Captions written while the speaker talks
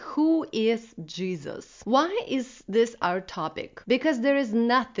Who is Jesus? Why is this our topic? Because there is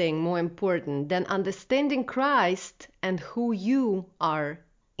nothing more important than understanding Christ and who you are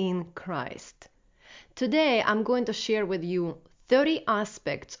in Christ. Today, I'm going to share with you 30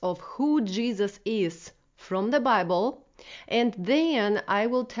 aspects of who Jesus is from the Bible, and then I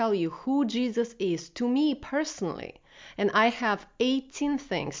will tell you who Jesus is to me personally. And I have 18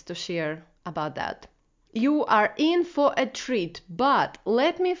 things to share about that. You are in for a treat, but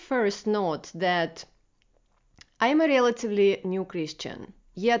let me first note that I'm a relatively new Christian,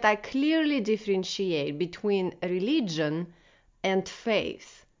 yet I clearly differentiate between religion and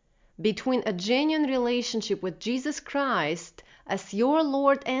faith, between a genuine relationship with Jesus Christ as your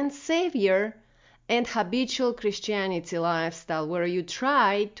Lord and Savior and habitual Christianity lifestyle where you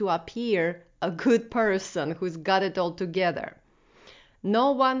try to appear a good person who's got it all together.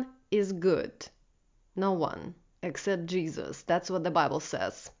 No one is good. No one except Jesus. That's what the Bible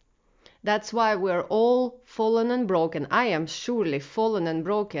says. That's why we're all fallen and broken. I am surely fallen and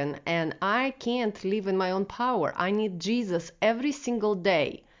broken, and I can't live in my own power. I need Jesus every single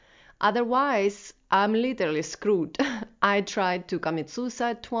day. Otherwise, I'm literally screwed. I tried to commit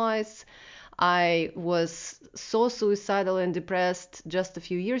suicide twice. I was so suicidal and depressed just a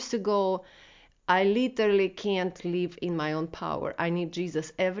few years ago. I literally can't live in my own power. I need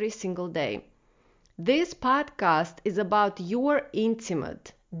Jesus every single day. This podcast is about your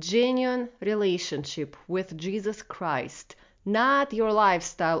intimate, genuine relationship with Jesus Christ, not your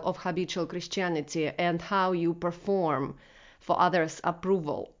lifestyle of habitual Christianity and how you perform for others'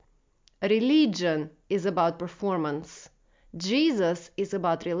 approval. Religion is about performance. Jesus is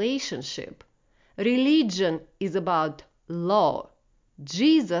about relationship. Religion is about law.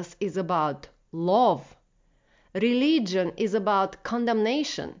 Jesus is about love. Religion is about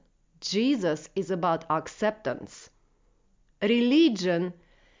condemnation. Jesus is about acceptance. Religion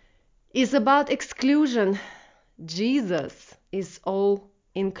is about exclusion. Jesus is all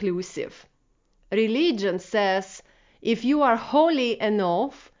inclusive. Religion says if you are holy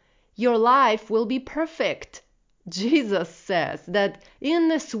enough, your life will be perfect. Jesus says that in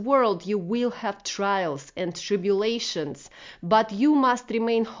this world you will have trials and tribulations, but you must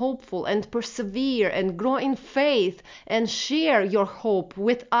remain hopeful and persevere and grow in faith and share your hope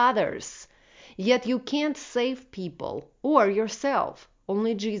with others. Yet you can't save people or yourself.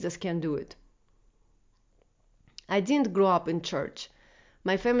 Only Jesus can do it. I didn't grow up in church.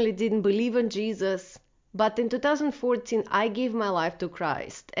 My family didn't believe in Jesus. But in 2014, I gave my life to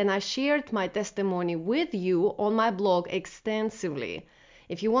Christ, and I shared my testimony with you on my blog extensively.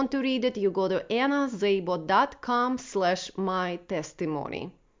 If you want to read it, you go to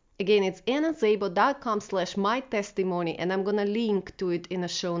annazabo.com/mytestimony. Again, it's annazabo.com/mytestimony, and I'm going to link to it in the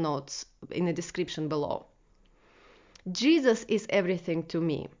show notes in the description below. Jesus is everything to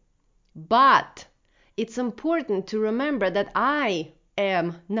me, but it's important to remember that I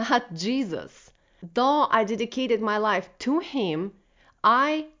am not Jesus. Though I dedicated my life to Him,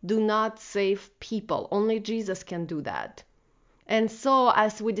 I do not save people. Only Jesus can do that. And so,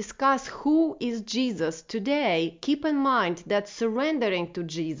 as we discuss who is Jesus today, keep in mind that surrendering to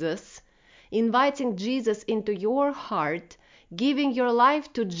Jesus, inviting Jesus into your heart, giving your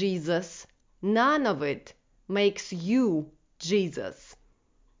life to Jesus, none of it makes you Jesus.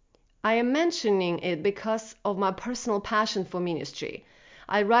 I am mentioning it because of my personal passion for ministry.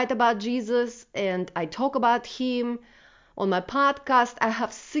 I write about Jesus and I talk about Him. On my podcast, I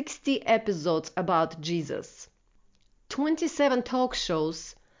have 60 episodes about Jesus, 27 talk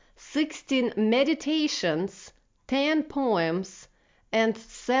shows, 16 meditations, 10 poems, and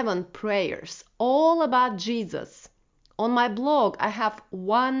 7 prayers, all about Jesus. On my blog, I have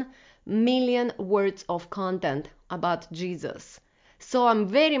 1 million words of content about Jesus. So I'm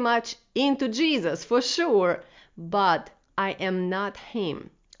very much into Jesus for sure, but I am not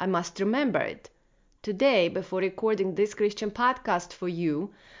Him. I must remember it. Today, before recording this Christian podcast for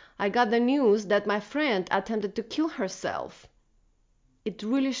you, I got the news that my friend attempted to kill herself. It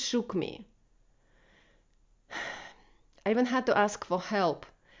really shook me. I even had to ask for help.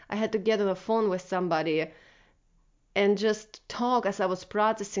 I had to get on the phone with somebody and just talk as I was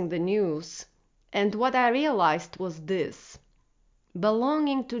processing the news. And what I realized was this.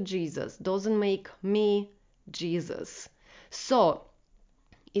 Belonging to Jesus doesn't make me Jesus. So,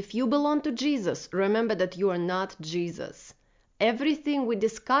 if you belong to Jesus, remember that you are not Jesus. Everything we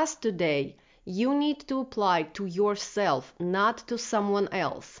discussed today, you need to apply to yourself, not to someone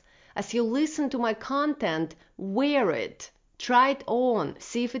else. As you listen to my content, wear it. Try it on.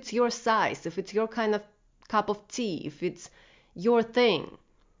 See if it's your size, if it's your kind of cup of tea, if it's your thing.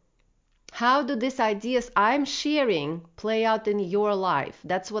 How do these ideas I'm sharing play out in your life?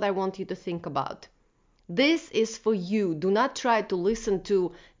 That's what I want you to think about. This is for you. Do not try to listen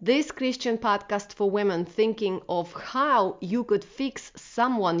to this Christian podcast for women thinking of how you could fix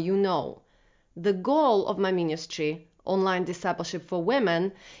someone you know. The goal of my ministry, Online Discipleship for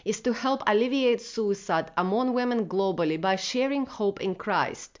Women, is to help alleviate suicide among women globally by sharing hope in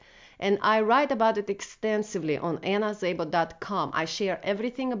Christ. And I write about it extensively on annazabo.com. I share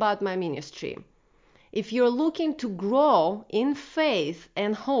everything about my ministry. If you're looking to grow in faith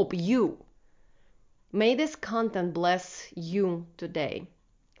and hope, may this content bless you today.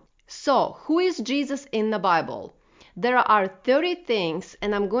 So, who is Jesus in the Bible? There are 30 things,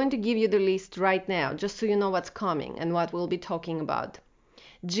 and I'm going to give you the list right now, just so you know what's coming and what we'll be talking about.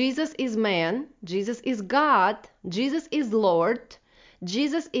 Jesus is man, Jesus is God, Jesus is Lord,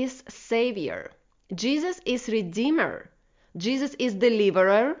 Jesus is Savior, Jesus is Redeemer, Jesus is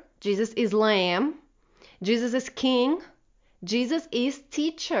Deliverer, Jesus is Lamb, Jesus is King, Jesus is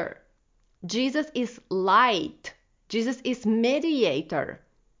Teacher, Jesus is Light, Jesus is Mediator,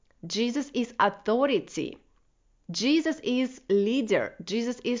 Jesus is Authority, Jesus is Leader,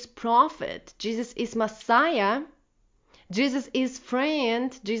 Jesus is Prophet, Jesus is Messiah, Jesus is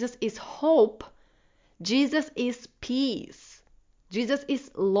Friend, Jesus is Hope, Jesus is Peace, Jesus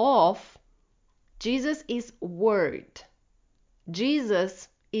is Love, Jesus is Word, Jesus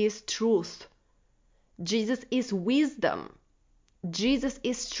is Truth, Jesus is Wisdom, Jesus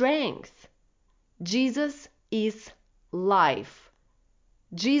is Strength, Jesus is Life,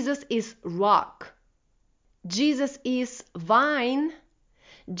 Jesus is Rock, Jesus is Vine,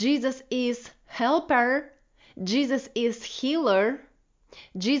 Jesus is Helper, Jesus is Healer,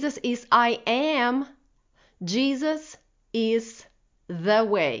 Jesus is I Am, Jesus is the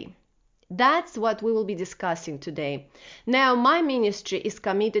Way. That's what we will be discussing today. Now, my ministry is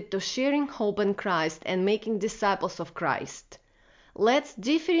committed to sharing hope in Christ and making disciples of Christ. Let's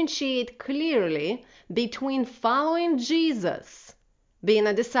differentiate clearly between following Jesus, being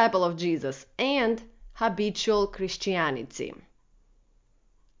a disciple of Jesus, and habitual Christianity.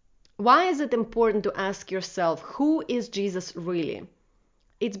 Why is it important to ask yourself, who is Jesus really?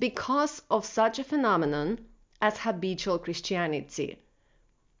 It's because of such a phenomenon as habitual Christianity.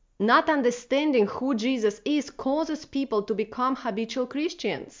 Not understanding who Jesus is causes people to become habitual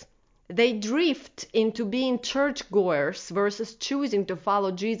Christians. They drift into being churchgoers versus choosing to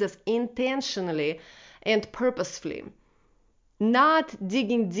follow Jesus intentionally and purposefully. Not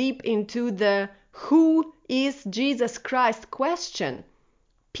digging deep into the who is Jesus Christ question.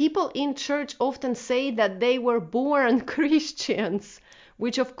 People in church often say that they were born Christians,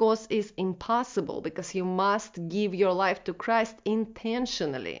 which of course is impossible because you must give your life to Christ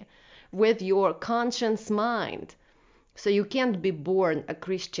intentionally with your conscious mind. So you can't be born a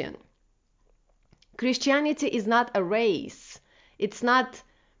Christian. Christianity is not a race. It's not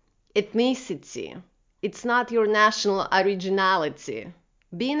ethnicity. It's not your national originality.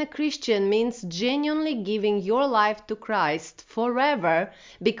 Being a Christian means genuinely giving your life to Christ forever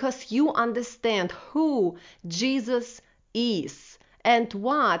because you understand who Jesus is and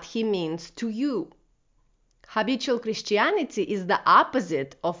what he means to you. Habitual Christianity is the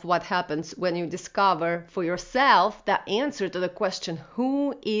opposite of what happens when you discover for yourself the answer to the question,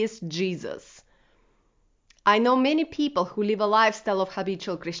 who is Jesus? I know many people who live a lifestyle of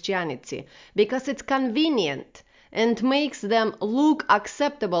habitual Christianity because it's convenient and makes them look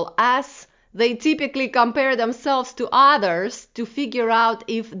acceptable as they typically compare themselves to others to figure out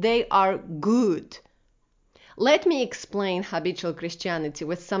if they are good. Let me explain habitual Christianity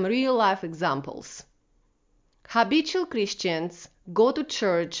with some real-life examples. Habitual Christians go to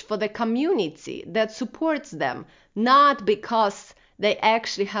church for the community that supports them, not because they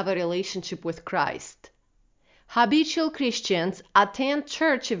actually have a relationship with Christ. Habitual Christians attend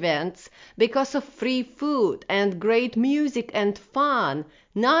church events because of free food and great music and fun,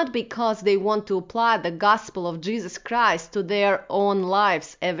 not because they want to apply the gospel of Jesus Christ to their own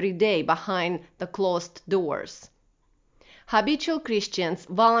lives every day behind the closed doors. Habitual Christians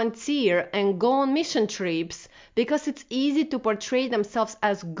volunteer and go on mission trips because it's easy to portray themselves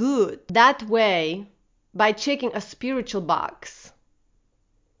as good that way by checking a spiritual box.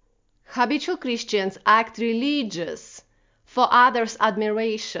 Habitual Christians act religious for others'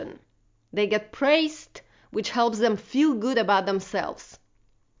 admiration. They get praised, which helps them feel good about themselves.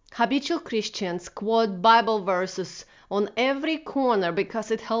 Habitual Christians quote Bible verses on every corner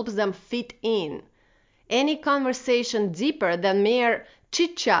because it helps them fit in. Any conversation deeper than mere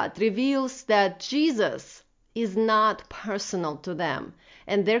chit-chat reveals that Jesus is not personal to them,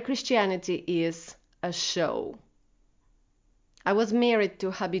 and their Christianity is a show. I was married to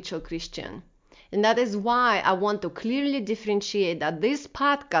a habitual Christian. And that is why I want to clearly differentiate that this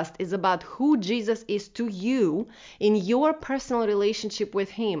podcast is about who Jesus is to you in your personal relationship with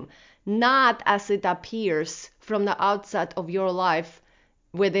Him, not as it appears from the outside of your life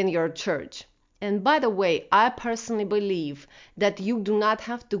within your church. And by the way, I personally believe that you do not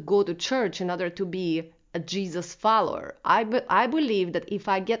have to go to church in order to be a Jesus follower. I believe that if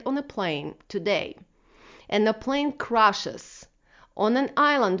I get on a plane today and the plane crashes on an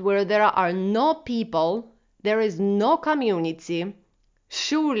island where there are no people, there is no community,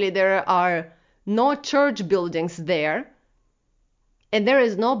 surely there are no church buildings there, and there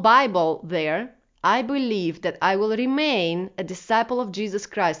is no Bible there, I believe that I will remain a disciple of Jesus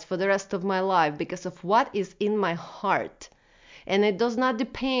Christ for the rest of my life because of what is in my heart. And it does not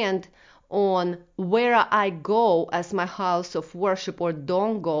depend on where I go as my house of worship or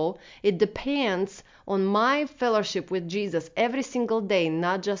don't go. It depends on my fellowship with Jesus every single day,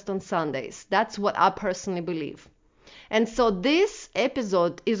 not just on Sundays. That's what I personally believe. And so this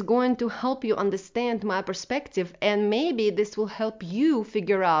episode is going to help you understand my perspective, and maybe this will help you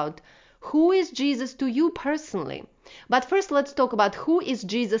figure out who is Jesus to you personally. But first, let's talk about who is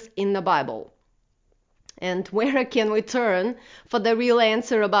Jesus in the Bible. And where can we turn for the real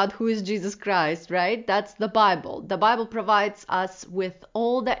answer about who is Jesus Christ, right? That's the Bible. The Bible provides us with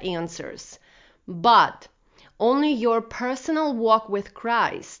all the answers. But only your personal walk with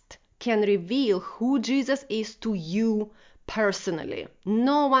Christ can reveal who Jesus is to you personally.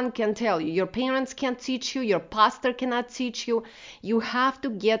 No one can tell you. Your parents can't teach you. Your pastor cannot teach you. You have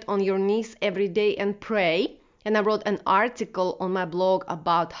to get on your knees every day and pray. And I wrote an article on my blog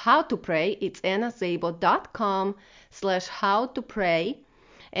about how to pray. It's annaszabo.com/how to pray.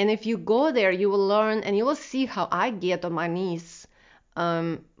 And if you go there, you will learn and you will see how I get on my knees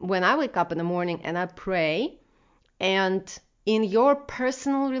when I wake up in the morning and I pray. And in your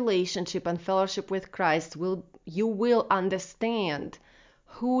personal relationship and fellowship with Christ, you will understand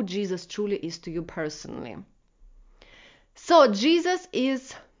who Jesus truly is to you personally. So Jesus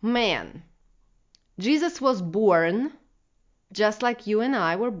is man. Jesus was born just like you and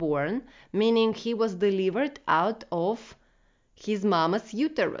I were born, meaning he was delivered out of his mama's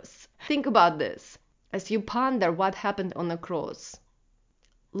uterus. Think about this as you ponder what happened on the cross.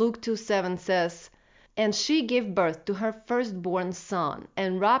 Luke 2:7 says, "And she gave birth to her firstborn son,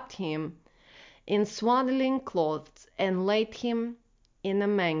 and wrapped him in swaddling clothes, and laid him in a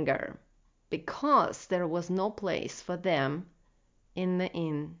manger, because there was no place for them in the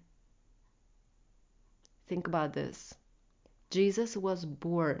inn." Think about this. Jesus was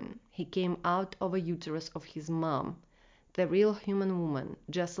born. He came out of a uterus of his mom, the real human woman,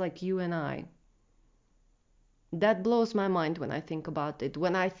 just like you and I. That blows my mind when I think about it.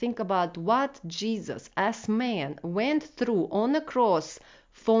 When I think about what Jesus, as man, went through on the cross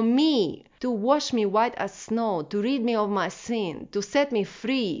for me, to wash me white as snow, to rid me of my sin, to set me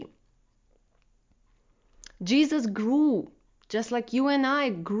free. Jesus grew, just like you and I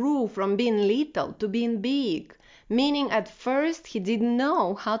grew from being little to being big. Meaning at first he didn't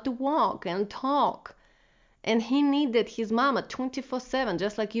know how to walk and talk. And he needed his mama 24/7,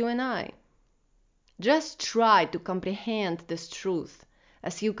 just like you and I. Just try to comprehend this truth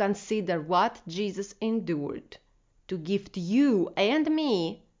as you consider what Jesus endured to give to you and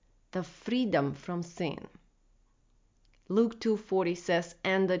me the freedom from sin. Luke 2:40 says,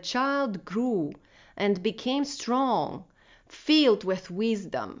 "And the child grew and became strong, filled with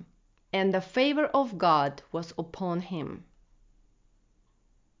wisdom, and the favor of God was upon him."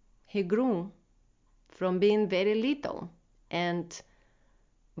 He grew from being very little and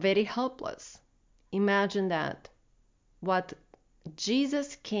very helpless. Imagine that. What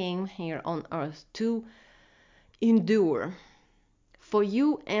Jesus came here on earth to endure for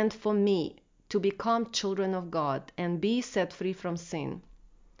you and for me to become children of God and be set free from sin.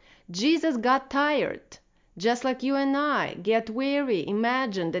 Jesus got tired, just like you and I get weary.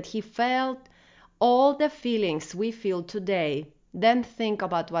 Imagine that he felt all the feelings we feel today. Then think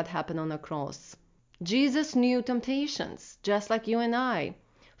about what happened on the cross. Jesus knew temptations, just like you and I.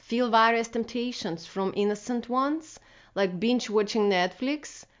 Feel various temptations, from innocent ones, like binge watching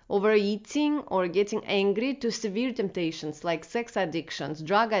Netflix, overeating, or getting angry, to severe temptations like sex addictions,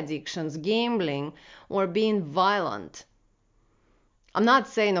 drug addictions, gambling, or being violent. I'm not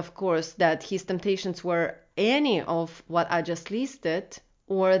saying, of course, that his temptations were any of what I just listed,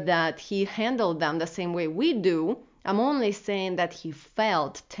 or that he handled them the same way we do. I'm only saying that he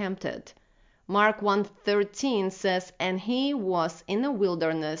felt tempted. Mark 1:13 says, "And he was in the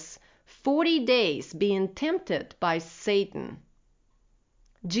wilderness 40 days being tempted by Satan."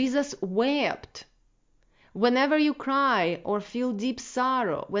 Jesus wept Whenever you cry or feel deep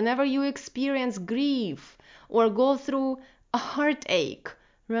sorrow, whenever you experience grief or go through a heartache,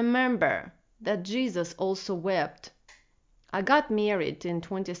 remember that Jesus also wept. I got married in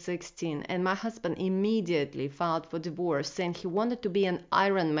 2016 and my husband immediately filed for divorce, saying he wanted to be an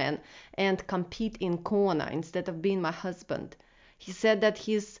Ironman and compete in Kona instead of being my husband. He said that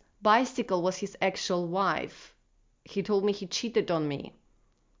his bicycle was his actual wife. He told me he cheated on me.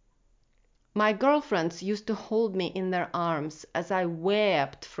 My girlfriends used to hold me in their arms as I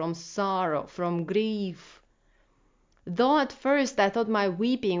wept from sorrow, from grief. Though at first I thought my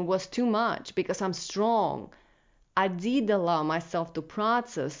weeping was too much because I'm strong, I did allow myself to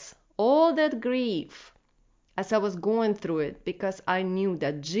process all that grief as I was going through it because I knew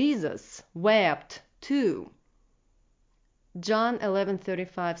that Jesus wept too. John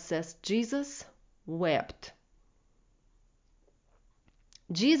 11:35 says, Jesus wept.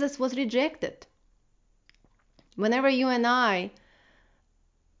 Jesus was rejected. Whenever you and I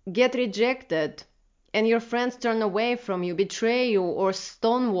get rejected and your friends turn away from you, betray you, or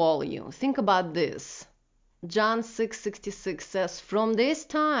stonewall you, think about this. John 6:66 says, from this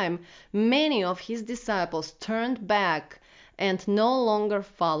time, many of his disciples turned back and no longer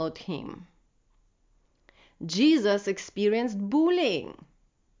followed him. Jesus experienced bullying.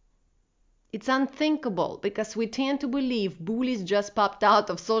 It's unthinkable because we tend to believe bullies just popped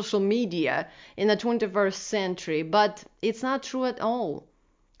out of social media in the 21st century, but it's not true at all.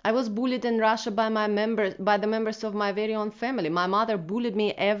 I was bullied in Russia by the members of my very own family. My mother bullied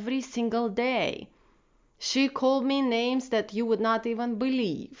me every single day. She called me names that you would not even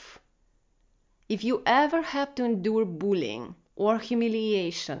believe. If you ever have to endure bullying or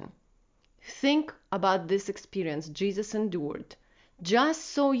humiliation, think about this experience Jesus endured, just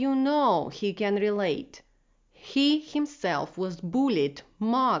so you know he can relate. He himself was bullied,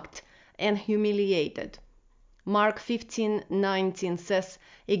 mocked, and humiliated. Mark 15:19 says,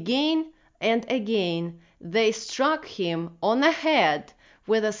 again and again they struck him on the head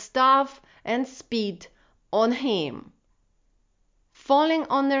with a staff and spit on him. Falling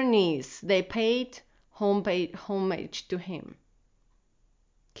on their knees, they paid homage to him.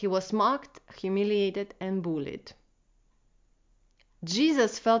 He was mocked, humiliated, and bullied.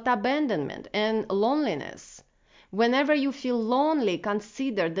 Jesus felt abandonment and loneliness. Whenever you feel lonely,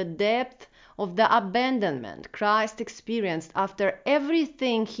 consider the depth of the abandonment Christ experienced after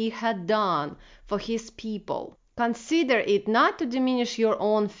everything he had done for his people. Consider it not to diminish your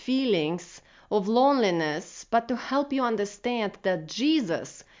own feelings of loneliness, but to help you understand that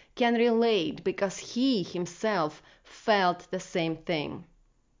Jesus can relate because he himself felt the same thing.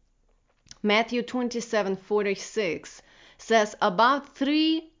 Matthew 27:46 says, about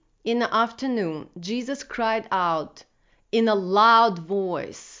 3 in the afternoon, Jesus cried out in a loud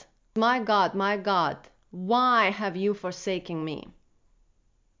voice, my God, why have you forsaken me?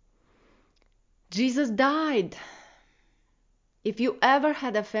 Jesus died. If you ever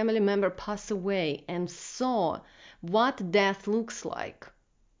had a family member pass away and saw what death looks like,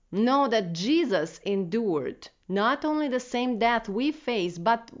 know that Jesus endured not only the same death we face,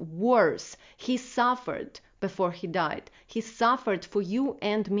 but worse. He suffered before he died. He suffered for you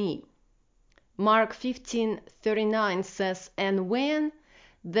and me. Mark 15:39 says, and when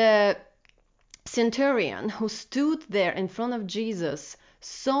the centurion who stood there in front of Jesus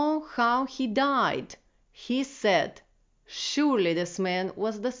saw how he died, he said, surely this man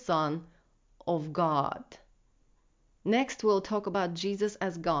was the Son of God. Next, we'll talk about Jesus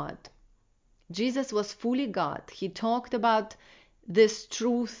as God. Jesus was fully God. He talked about this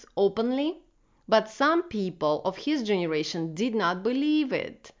truth openly, but some people of his generation did not believe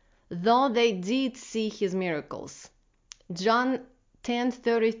it, though they did see his miracles. John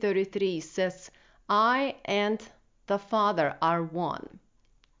 10:33 says, I and the Father are one.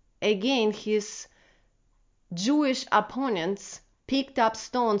 Again, his Jewish opponents picked up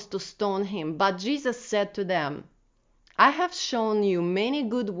stones to stone him, but Jesus said to them, I have shown you many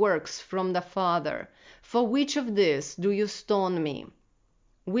good works from the Father. For which of these do you stone me?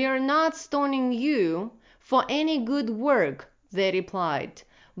 We are not stoning you for any good work, they replied,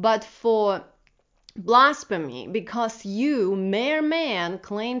 but for blasphemy, because you, mere man,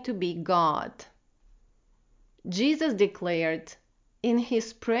 claim to be God. Jesus declared in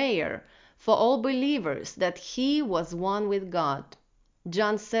his prayer for all believers that he was one with God.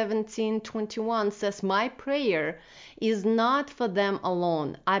 John 17:21 says, my prayer is not for them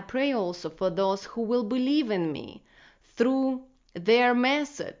alone. I pray also for those who will believe in me through their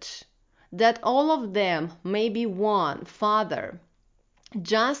message, that all of them may be one. Father,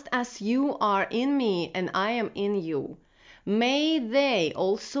 just as you are in me and I am in you, may they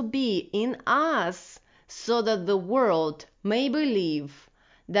also be in us, so that the world may believe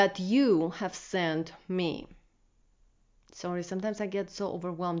that you have sent me. Sorry, sometimes I get so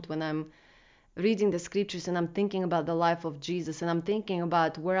overwhelmed when I'm reading the scriptures and I'm thinking about the life of Jesus, and I'm thinking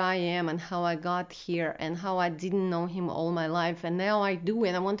about where I am and how I got here and how I didn't know him all my life, and now I do,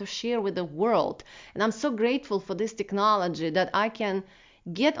 and I want to share with the world. And I'm so grateful for this technology that I can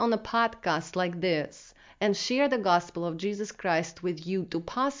get on a podcast like this and share the gospel of Jesus Christ with you, to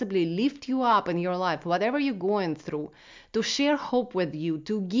possibly lift you up in your life, whatever you're going through, to share hope with you,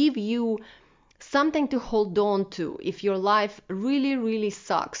 to give you something to hold on to if your life really, really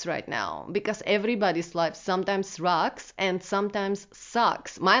sucks right now. Because everybody's life sometimes rocks and sometimes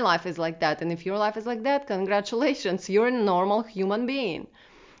sucks. My life is like that. And if your life is like that, congratulations, you're a normal human being.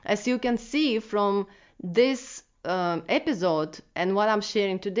 As you can see from this episode and what I'm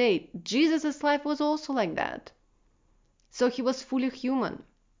sharing today, Jesus' life was also like that. So he was fully human.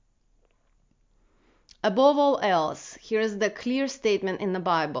 Above all else, here is the clear statement in the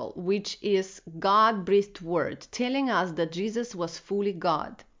Bible, which is God-breathed word, telling us that Jesus was fully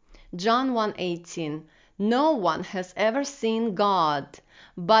God. John 1:18, no one has ever seen God,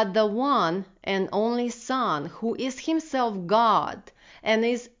 but the one and only Son, who is himself God and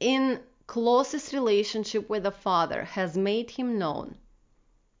is in closest relationship with the Father, has made him known.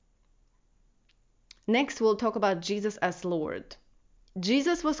 Next, we'll talk about Jesus as Lord.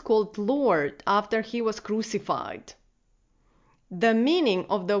 Jesus was called Lord after he was crucified. The meaning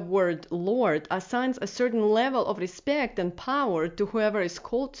of the word Lord assigns a certain level of respect and power to whoever is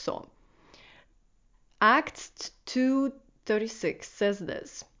called so. Acts 2:36 says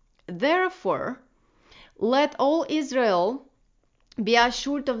this, therefore, let all Israel be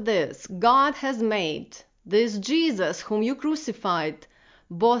assured of this, God has made this Jesus whom you crucified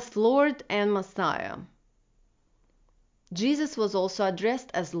both Lord and Messiah. Jesus was also addressed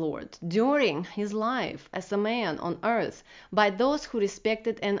as Lord during his life as a man on earth by those who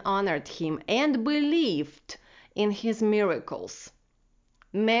respected and honored him and believed in his miracles.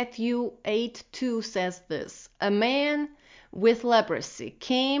 Matthew 8:2 says this, a man with leprosy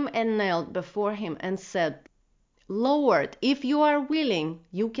came and knelt before him and said, Lord, if you are willing,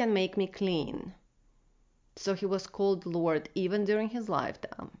 you can make me clean. So he was called Lord even during his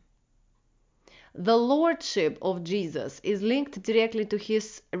lifetime. The lordship of Jesus is linked directly to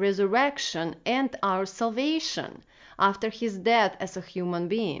his resurrection and our salvation after his death as a human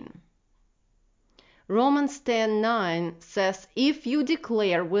being. Romans 10:9 says, if you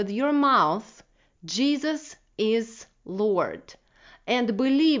declare with your mouth Jesus is Lord and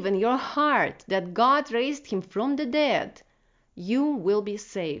believe in your heart that God raised him from the dead, you will be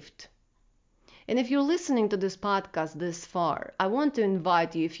saved. And if you're listening to this podcast this far, I want to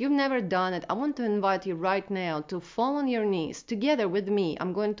invite you, if you've never done it, I want to invite you right now to fall on your knees together with me.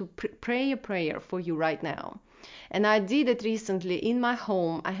 I'm going to pray a prayer for you right now. And I did it recently in my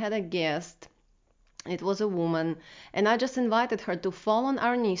home. I had a guest. It was a woman, and I just invited her to fall on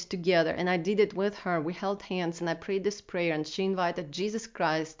our knees together, and I did it with her. We held hands, and I prayed this prayer, and she invited Jesus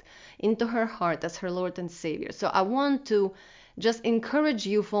Christ into her heart as her Lord and Savior. So I want to just encourage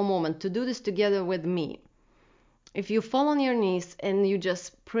you for a moment to do this together with me. If you fall on your knees and you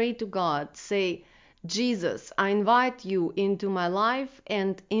just pray to God, say, Jesus, I invite you into my life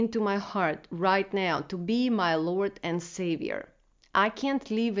and into my heart right now to be my Lord and Savior. I can't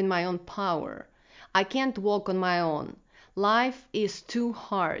live in my own power. I can't walk on my own. Life is too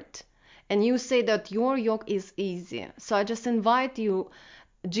hard. And you say that your yoke is easy. So I just invite you,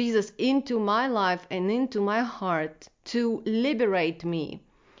 Jesus, into my life and into my heart to liberate me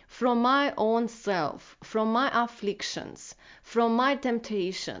from my own self, from my afflictions, from my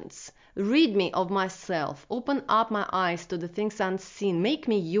temptations. Rid me of myself. Open up my eyes to the things unseen. Make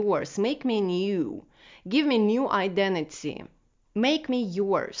me yours. Make me new. Give me new identity. Make me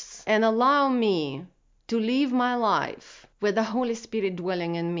yours and allow me to live my life with the Holy Spirit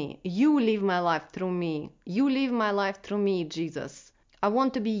dwelling in me. You live my life through me. You live my life through me, Jesus. I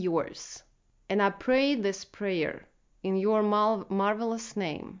want to be yours. And I pray this prayer in your marvelous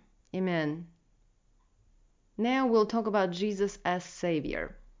name. Amen. Now we'll talk about Jesus as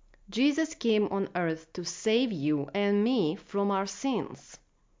Savior. Jesus came on earth to save you and me from our sins.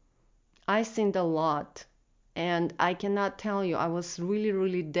 I sinned a lot. And I cannot tell you, I was really,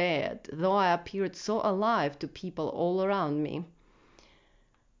 really dead, though I appeared so alive to people all around me.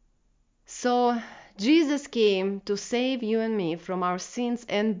 So Jesus came to save you and me from our sins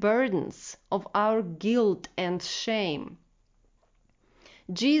and burdens of our guilt and shame.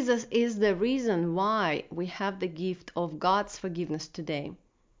 Jesus is the reason why we have the gift of God's forgiveness today.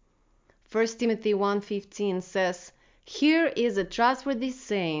 1 Timothy 1:15 says, here is a trustworthy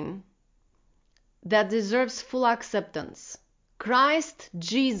saying, that deserves full acceptance. Christ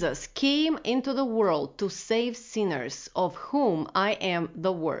Jesus came into the world to save sinners, of whom I am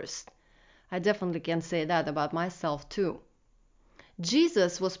the worst. I definitely can say that about myself too.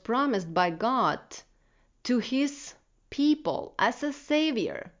 Jesus was promised by God to his people as a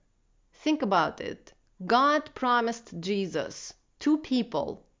savior. Think about it. God promised Jesus to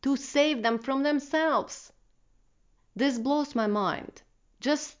people to save them from themselves. This blows my mind.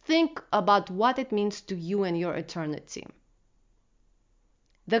 Just think about what it means to you and your eternity.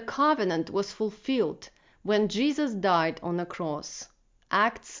 The covenant was fulfilled when Jesus died on the cross.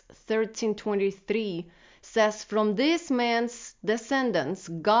 Acts 13:23 says, "From this man's descendants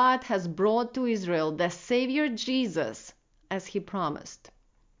God has brought to Israel the Savior Jesus, as he promised."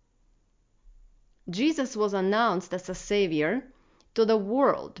 Jesus was announced as a Savior to the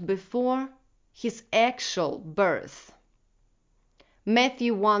world before his actual birth.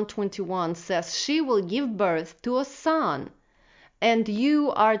 Matthew 1:21 says, "She will give birth to a son, and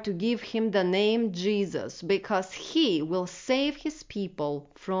you are to give him the name Jesus, because he will save his people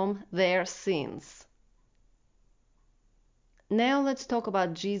from their sins." Now let's talk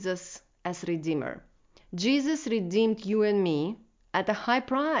about Jesus as Redeemer. Jesus redeemed you and me at a high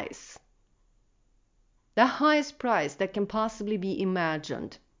price. The highest price that can possibly be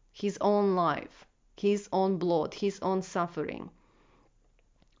imagined. His own life, his own blood, his own suffering.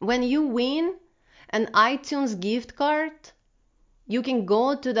 When you win an iTunes gift card, you can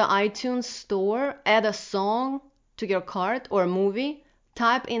go to the iTunes store, add a song to your cart or a movie,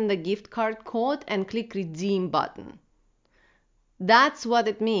 type in the gift card code and click redeem button. That's what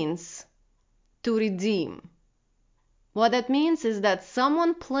it means to redeem. What that means is that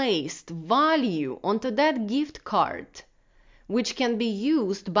someone placed value onto that gift card, which can be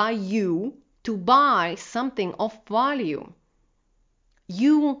used by you to buy something of value.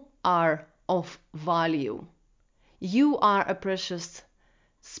 You are of value. You are a precious,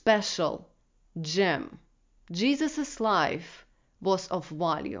 special gem. Jesus' life was of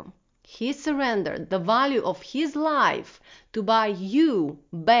value. He surrendered the value of his life to buy you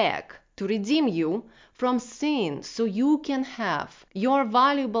back, to redeem you from sin, so you can have your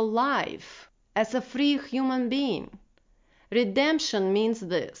valuable life as a free human being. Redemption means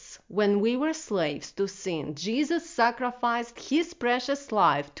this: when we were slaves to sin, Jesus sacrificed his precious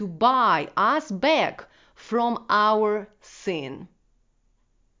life to buy us back from our sin.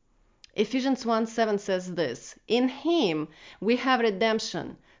 Ephesians 1:7 says this: "In him we have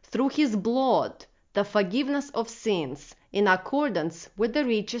redemption through his blood, the forgiveness of sins, in accordance with the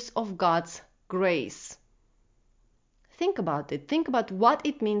riches of God's grace." Think about it. Think about what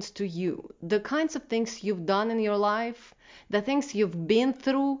it means to you, the kinds of things you've done in your life, the things you've been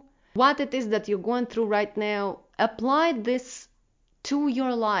through, what it is that you're going through right now. Apply this to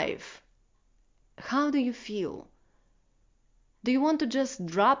your life. How do you feel? Do you want to just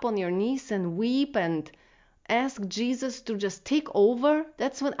drop on your knees and weep and ask Jesus to just take over?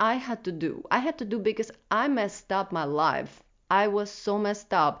 That's what I had to do. I had to do because I messed up my life. I was so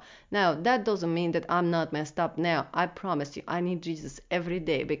messed up. Now, that doesn't mean that I'm not messed up now. I promise you, I need Jesus every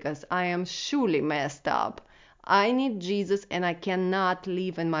day because I am surely messed up. I need Jesus and I cannot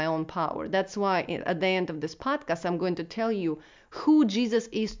live in my own power. That's why at the end of this podcast, I'm going to tell you who Jesus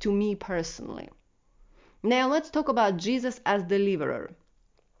is to me personally. Now, let's talk about Jesus as deliverer.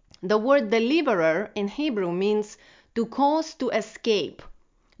 The word deliverer in Hebrew means to cause to escape.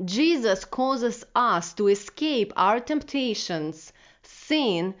 Jesus causes us to escape our temptations,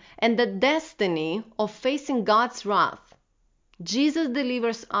 sin, and the destiny of facing God's wrath. Jesus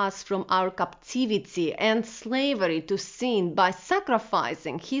delivers us from our captivity and slavery to sin by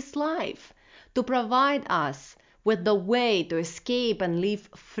sacrificing his life to provide us with the way to escape and live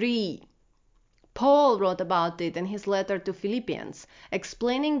free. Paul wrote about it in his letter to Philippians,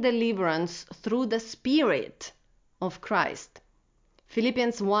 explaining deliverance through the Spirit of Christ.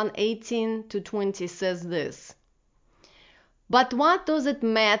 Philippians 1:18-20 says this: "But what does it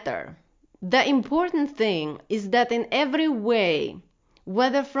matter? The important thing is that in every way,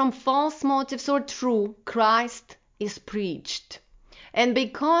 whether from false motives or true, Christ is preached. And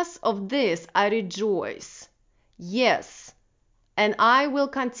because of this I rejoice. Yes, and I will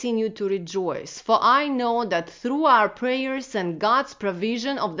continue to rejoice, for I know that through our prayers and God's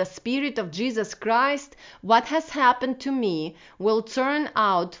provision of the Spirit of Jesus Christ, what has happened to me will turn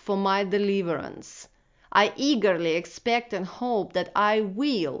out for my deliverance. I eagerly expect and hope that I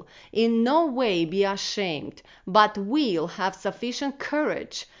will in no way be ashamed, but will have sufficient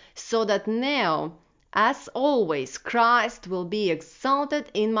courage, so that now, as always, Christ will be exalted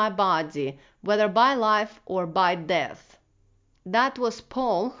in my body, whether by life or by death." That was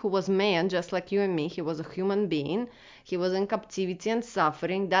Paul, who was man, just like you and me. He was a human being. He was in captivity and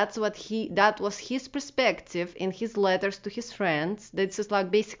suffering. That was his perspective in his letters to his friends. This is like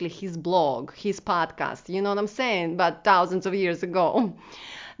basically his blog, his podcast. You know what I'm saying? But thousands of years ago.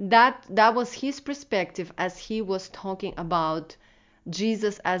 That was his perspective as he was talking about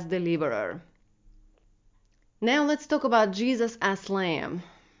Jesus as deliverer. Now let's talk about Jesus as lamb.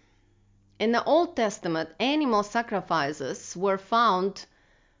 In the Old Testament, animal sacrifices were found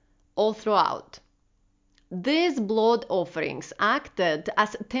all throughout. These blood offerings acted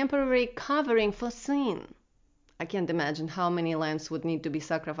as a temporary covering for sin. I can't imagine how many lambs would need to be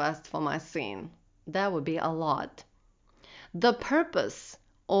sacrificed for my sin. That would be a lot. The purpose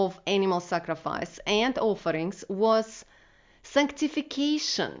of animal sacrifice and offerings was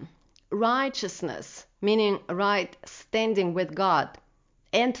sanctification, righteousness, meaning right standing with God,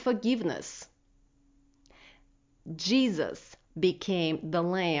 and forgiveness. Jesus became the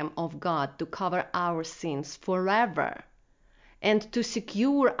Lamb of God to cover our sins forever and to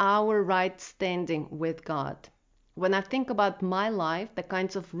secure our right standing with God. When I think about my life, the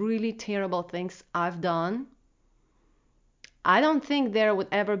kinds of really terrible things I've done, I don't think there would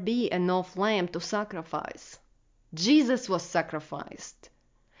ever be enough lamb to sacrifice. Jesus was sacrificed.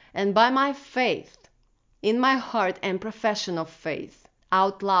 And by my faith, in my heart and profession of faith,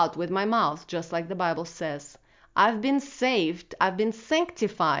 out loud with my mouth, just like the Bible says, I've been saved, I've been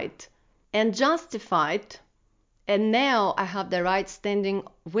sanctified and justified, and now I have the right standing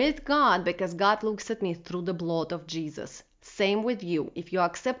with God because God looks at me through the blood of Jesus. Same with you. If you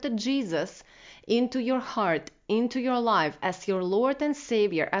accepted Jesus into your heart, into your life as your Lord and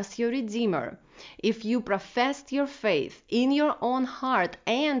Savior, as your Redeemer, if you professed your faith in your own heart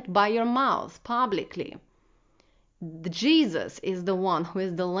and by your mouth publicly, Jesus is the one who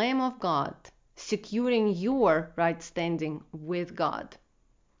is the Lamb of God, securing your right standing with God.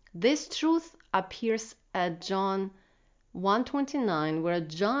 This truth appears at John 1:29, where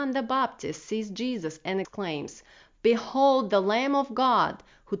John the Baptist sees Jesus and exclaims, "Behold the Lamb of God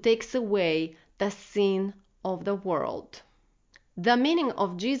who takes away the sin of the world." The meaning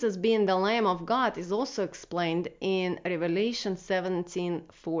of Jesus being the Lamb of God is also explained in Revelation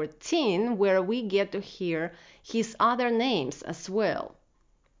 17:14, where we get to hear his other names as well.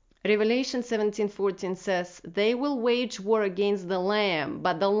 Revelation 17:14 says, "They will wage war against the Lamb,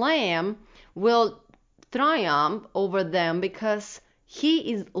 but the Lamb will triumph over them because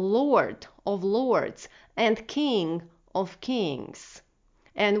he is Lord of lords and King of kings.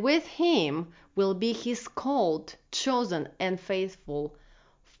 And with him will be his called, chosen, and faithful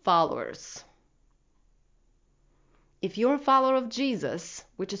followers." If you're a follower of Jesus,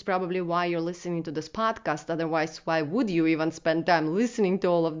 which is probably why you're listening to this podcast, otherwise why would you even spend time listening to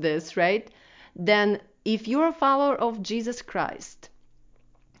all of this, right? Then if you're a follower of Jesus Christ,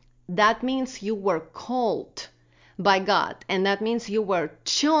 that means you were called by God, and that means you were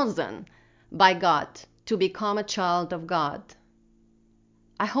chosen by God to become a child of God.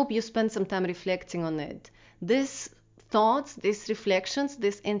 I hope you spend some time reflecting on it. These thoughts, these reflections,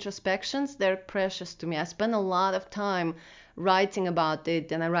 these introspections, they're precious to me. I spend a lot of time writing about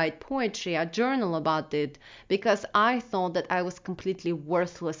it, and I write poetry, I journal about it, because I thought that I was completely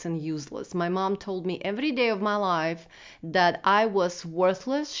worthless and useless. My mom told me every day of my life that I was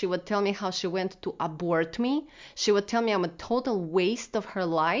worthless. She would tell me how she went to abort me. She would tell me I'm a total waste of her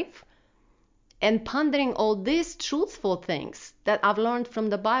life. And pondering all these truthful things that I've learned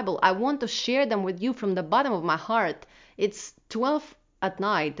from the Bible, I want to share them with you from the bottom of my heart. It's 12 at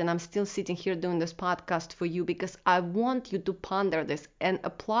night and I'm still sitting here doing this podcast for you because I want you to ponder this and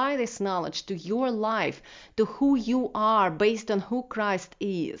apply this knowledge to your life, to who you are based on who Christ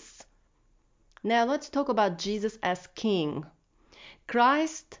is. Now let's talk about Jesus as King.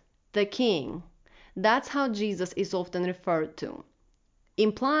 Christ the King. That's how Jesus is often referred to,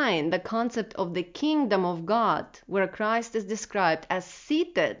 implying the concept of the kingdom of God, where Christ is described as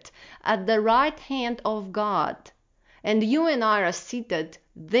seated at the right hand of God. And you and I are seated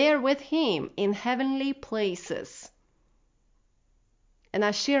there with him in heavenly places. And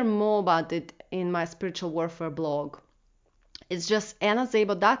I share more about it in my spiritual warfare blog. It's just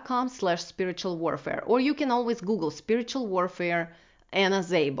annazabo.com/spiritual warfare. Or you can always Google spiritual warfare Anna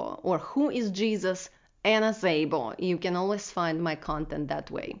Szabo or who is Jesus Anna Szabo. You can always find my content that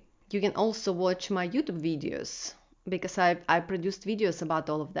way. You can also watch my YouTube videos because I produced videos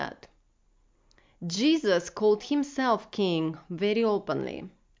about all of that. Jesus called himself king very openly,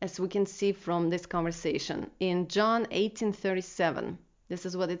 as we can see from this conversation. In John 18:37, this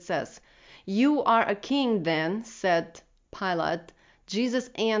is what it says. "You are a king then," said Pilate. Jesus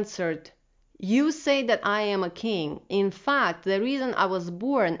answered, You say that I am a king. In fact, the reason I was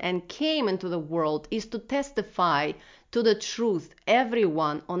born and came into the world is to testify to the truth.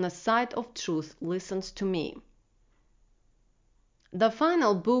 Everyone on the side of truth listens to me. The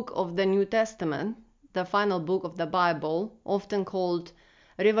final book of the New Testament, the final book of the Bible, often called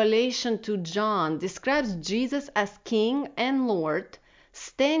Revelation to John, describes Jesus as King and Lord,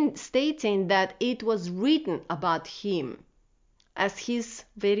 stating that it was written about him as his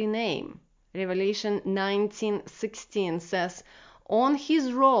very name. Revelation 19:16 says, on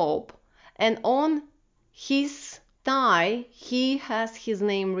his robe and on his thigh he has his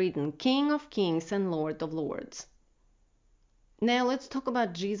name written, King of Kings and Lord of Lords. Now let's talk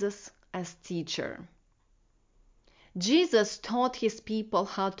about Jesus as teacher. Jesus taught his people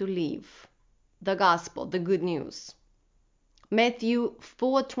how to live the gospel, the good news. Matthew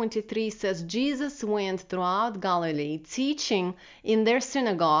 4:23 says, Jesus went throughout Galilee, teaching in their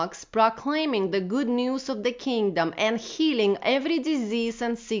synagogues, proclaiming the good news of the kingdom, and healing every disease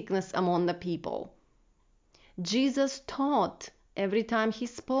and sickness among the people. Jesus taught every time he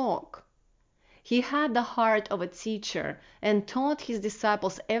spoke. He had the heart of a teacher and taught his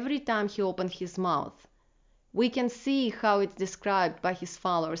disciples every time he opened his mouth. We can see how it's described by his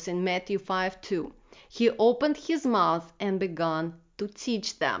followers in Matthew 5:2. He opened his mouth and began to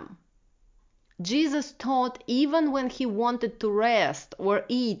teach them. Jesus taught even when he wanted to rest or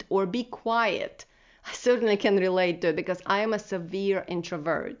eat or be quiet. I certainly can relate to it because I am a severe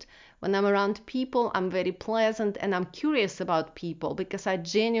introvert. When I'm around people, I'm very pleasant and I'm curious about people because I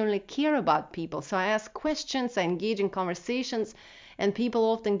genuinely care about people. So I ask questions, I engage in conversations, and people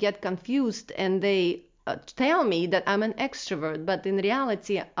often get confused and they tell me that I'm an extrovert, but in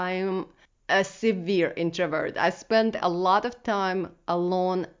reality, I am a severe introvert. I spend a lot of time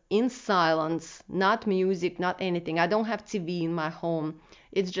alone in silence, not music, not anything. I don't have TV in my home.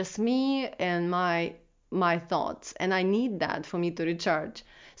 It's just me and my thoughts, and I need that for me to recharge.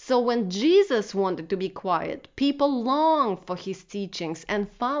 So when Jesus wanted to be quiet, people longed for his teachings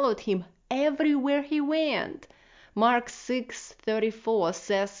and followed him everywhere he went. Mark 6:34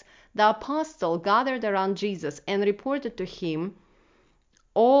 says, the apostle gathered around Jesus and reported to him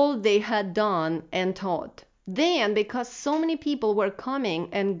all they had done and taught. Then, because so many people were coming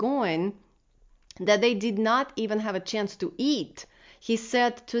and going that they did not even have a chance to eat, he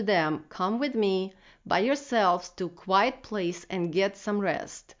said to them, come with me by yourselves to a quiet place and get some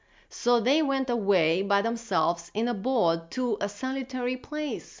rest. So they went away by themselves in a boat to a solitary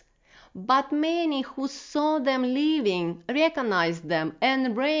place. But many who saw them leaving recognized them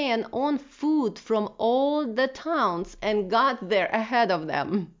and ran on foot from all the towns and got there ahead of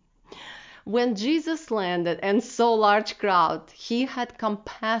them. When Jesus landed and saw a large crowd, he had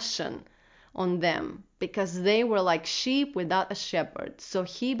compassion on them because they were like sheep without a shepherd. So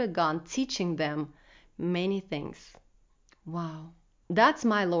he began teaching them many things. Wow. That's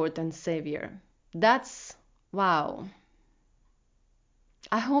my Lord and Savior. That's wow.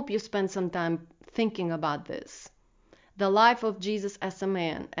 I hope you spend some time thinking about this. The life of Jesus as a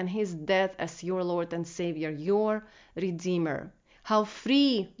man and his death as your Lord and Savior, your Redeemer. How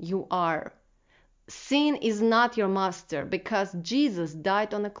free you are. Sin is not your master because Jesus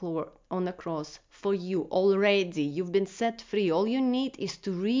died on the cross for you already. You've been set free. All you need is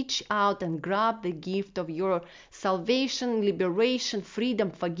to reach out and grab the gift of your salvation, liberation, freedom,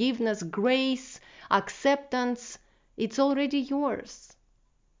 forgiveness, grace, acceptance. It's already yours.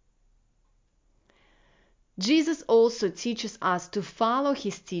 Jesus also teaches us to follow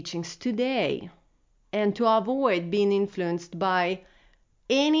his teachings today and to avoid being influenced by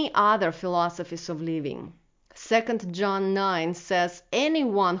any other philosophies of living. 2 John 9 says,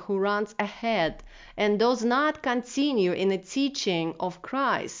 anyone who runs ahead and does not continue in the teaching of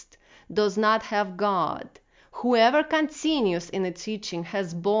Christ does not have God. Whoever continues in the teaching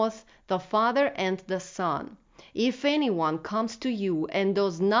has both the Father and the Son. If anyone comes to you and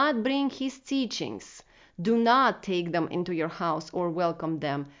does not bring his teachings, do not take them into your house or welcome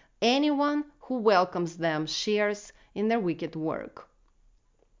them. Anyone who welcomes them shares in their wicked work.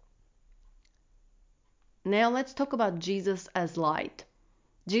 Now let's talk about Jesus as light.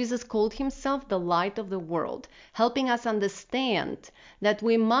 Jesus called himself the light of the world, helping us understand that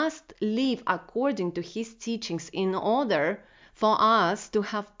we must live according to his teachings in order for us to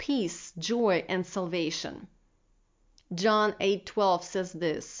have peace, joy, and salvation. John 8:12 says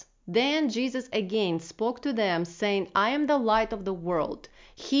this, then Jesus again spoke to them, saying, I am the light of the world.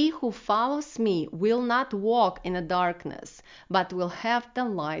 He who follows me will not walk in the darkness, but will have the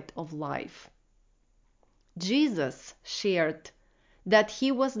light of life. Jesus shared that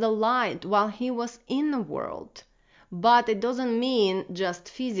he was the light while he was in the world. but it doesn't mean just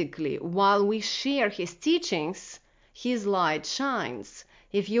physically. While we share his teachings, his light shines.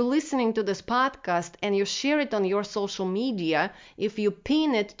 If you're listening to this podcast and you share it on your social media, if you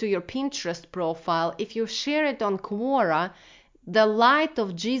pin it to your Pinterest profile, if you share it on Quora, the light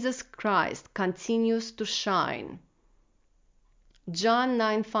of Jesus Christ continues to shine. John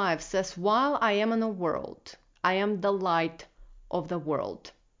 9:5 says, "While I am in the world, I am the light of the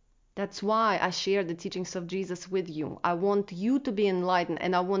world." That's why I share the teachings of Jesus with you. I want you to be enlightened,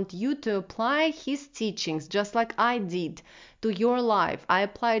 and I want you to apply his teachings just like I did to your life. I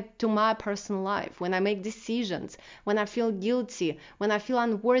apply it to my personal life. When I make decisions, when I feel guilty, when I feel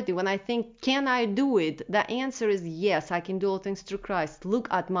unworthy, when I think, can I do it? The answer is yes, I can do all things through Christ. Look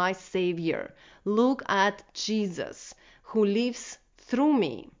at my Savior. Look at Jesus, who lives through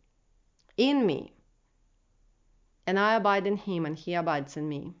me, in me. And I abide in him, and he abides in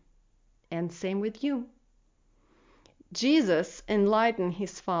me. And same with you. Jesus enlightened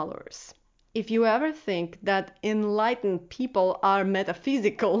his followers. If you ever think that enlightened people are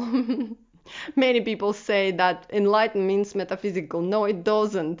metaphysical, many people say that enlightened means metaphysical. No, it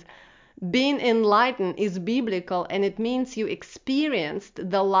doesn't. Being enlightened is biblical, and it means you experienced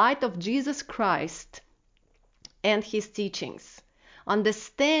the light of Jesus Christ and his teachings.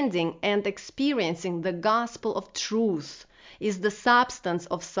 Understanding and experiencing the gospel of truth is the substance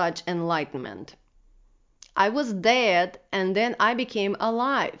of such enlightenment. I was dead and then I became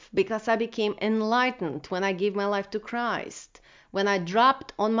alive because I became enlightened when I gave my life to Christ. When I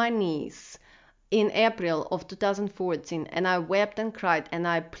dropped on my knees in April of 2014 and I wept and cried and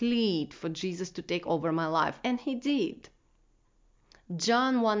I plead for Jesus to take over my life, and he did.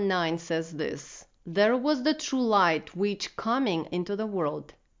 John 1:9 says this, "There was the true light which coming into the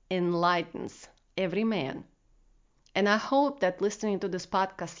world enlightens every man." And I hope that listening to this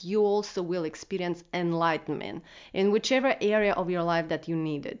podcast, you also will experience enlightenment in whichever area of your life that you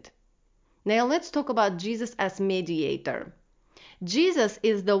need it. Now let's talk about Jesus as mediator. Jesus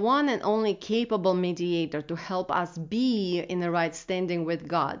is the one and only capable mediator to help us be in the right standing with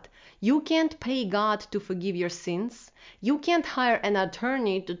God. You can't pay God to forgive your sins. You can't hire an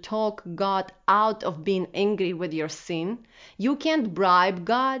attorney to talk God out of being angry with your sin. You can't bribe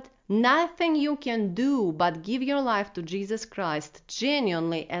God. Nothing you can do but give your life to Jesus Christ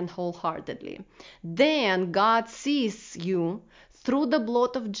genuinely and wholeheartedly. Then God sees you through the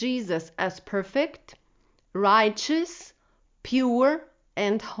blood of Jesus as perfect, righteous, pure,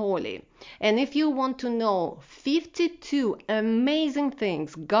 and holy. And if you want to know 52 amazing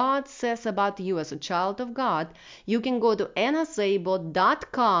things God says about you as a child of God, you can go to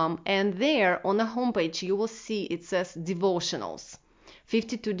annasabo.com, and there on the homepage you will see it says devotionals.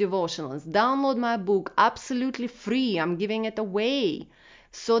 52 devotionals. Download my book absolutely free. I'm giving it away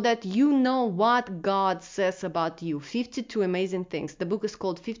so that you know what God says about you. 52 amazing things. The book is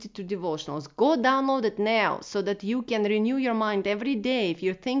called 52 Devotionals. Go download it now so that you can renew your mind every day. If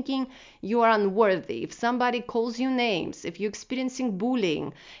you're thinking you are unworthy, if somebody calls you names, if you're experiencing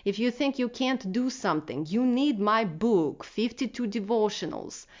bullying, if you think you can't do something, you need my book, 52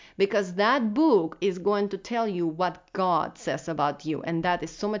 Devotionals, because that book is going to tell you what God says about you. And that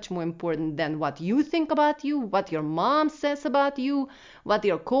is so much more important than what you think about you, what your mom says about you, what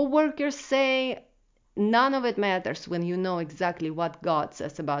your co-workers say. None of it matters when you know exactly what God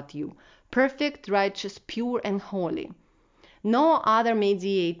says about you. Perfect, righteous, pure, and holy. No other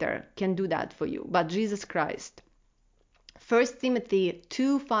mediator can do that for you but Jesus Christ. 1 Timothy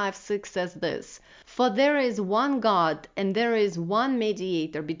 2:5-6 says this, "For there is one God and there is one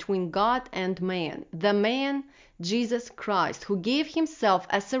mediator between God and man, the man Jesus Christ, who gave himself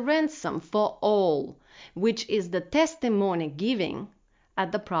as a ransom for all, which is the testimony giving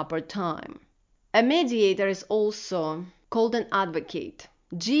at the proper time." A mediator is also called an advocate.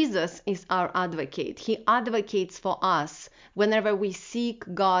 Jesus is our advocate. He advocates for us whenever we seek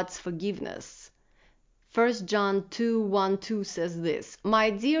God's forgiveness. 1 John 2:1-2 says this, "My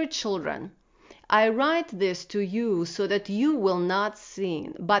dear children, I write this to you so that you will not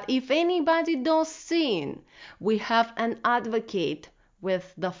sin. But if anybody does sin, we have an advocate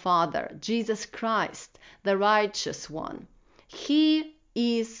with the Father, Jesus Christ, the righteous one. He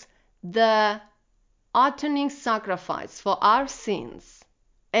is the atoning sacrifice for our sins,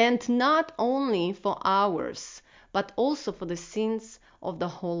 and not only for ours, but also for the sins of the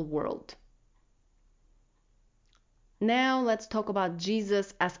whole world." Now let's talk about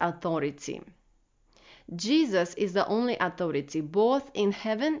Jesus as authority. Jesus is the only authority both in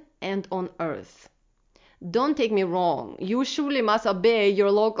heaven and on earth. Don't take me wrong, you surely must obey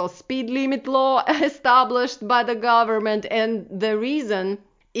your local speed limit law established by the government, and the reason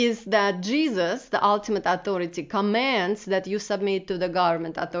is that Jesus, the ultimate authority, commands that you submit to the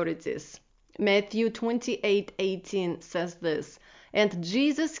government authorities. Matthew 28:18 says this, "And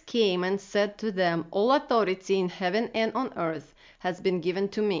Jesus came and said to them, All authority in heaven and on earth has been given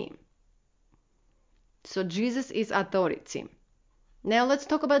to me." So Jesus is authority. Now let's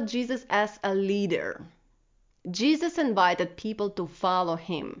talk about Jesus as a leader. Jesus invited people to follow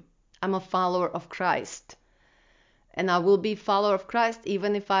him. I'm a follower of Christ. And I will be a follower of Christ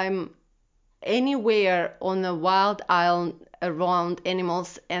even if I'm anywhere on a wild island around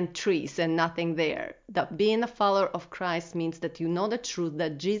animals and trees and nothing there. That being a follower of Christ means that you know the truth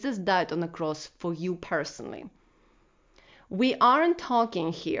that Jesus died on the cross for you personally. We aren't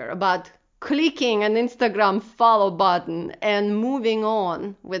talking here about clicking an Instagram follow button and moving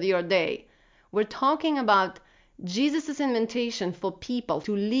on with your day. We're talking about Jesus' invitation for people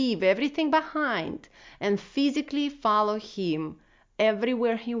to leave everything behind and physically follow him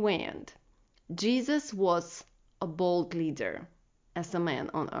everywhere he went. Jesus was a bold leader as a man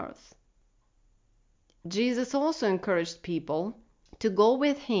on earth. Jesus also encouraged people to go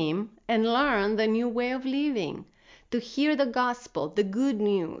with him and learn the new way of living, to hear the gospel, the good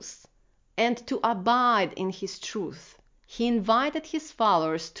news, and to abide in his truth. He invited his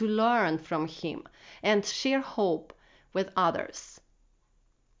followers to learn from him and share hope with others.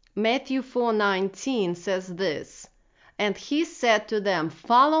 Matthew 4:19 says this, "And he said to them,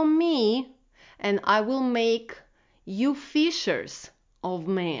 Follow me, and I will make you fishers of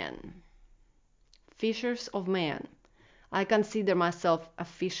men." Fishers of men. I consider myself a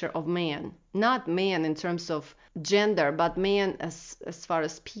fisher of men. Not man in terms of gender, but man as far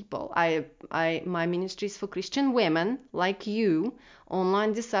as people. My ministry is for Christian women like you,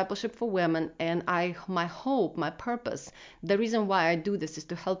 online discipleship for women, and my hope, my purpose, the reason why I do this is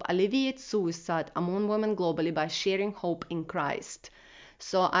to help alleviate suicide among women globally by sharing hope in Christ.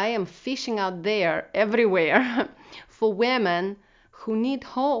 So I am fishing out there everywhere for women who need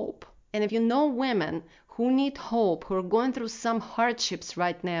hope. And if you know women who need hope, who are going through some hardships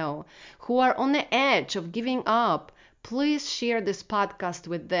right now, who are on the edge of giving up, please share this podcast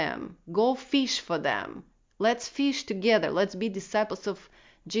with them. Go fish for them. Let's fish together. Let's be disciples of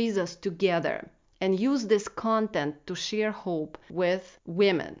Jesus together and use this content to share hope with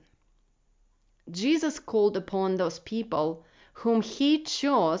women. Jesus called upon those people whom he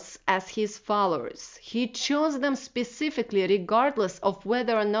chose as his followers. He chose them specifically regardless of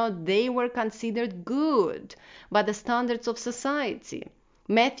whether or not they were considered good by the standards of society.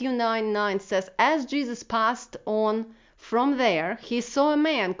 Matthew 9:9 says, "As Jesus passed on from there, he saw a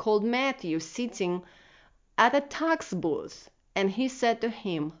man called Matthew sitting at a tax booth, and he said to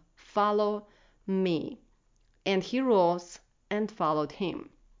him, 'Follow me.' And he rose and followed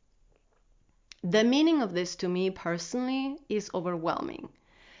him." The meaning of this to me personally is overwhelming.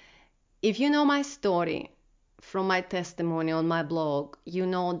 If you know my story from my testimony on my blog, you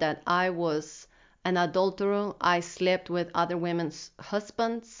know that I was an adulterer. I slept with other women's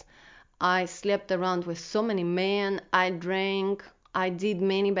husbands. I slept around with so many men. I drank. I did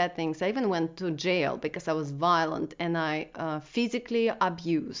many bad things. I even went to jail because I was violent and I physically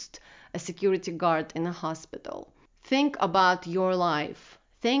abused a security guard in a hospital. Think about your life.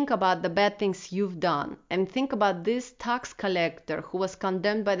 Think about the bad things you've done, and think about this tax collector who was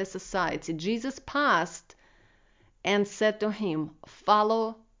condemned by the society. Jesus passed and said to him,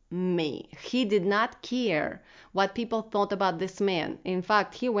 "Follow me." He did not care what people thought about this man. In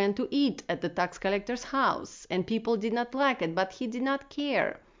fact, he went to eat at the tax collector's house, and people did not like it, but he did not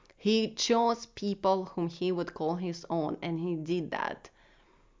care. He chose people whom he would call his own, and he did that.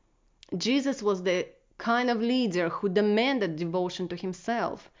 Jesus was the kind of leader who demanded devotion to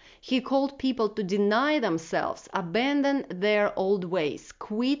himself. He called people to deny themselves, abandon their old ways,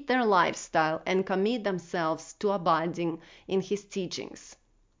 quit their lifestyle, and commit themselves to abiding in his teachings.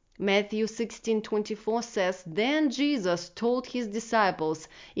 Matthew 16:24 says, "Then Jesus told his disciples,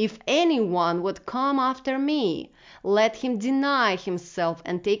 'If anyone would come after me, let him deny himself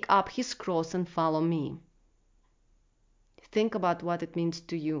and take up his cross and follow me.'" Think about what it means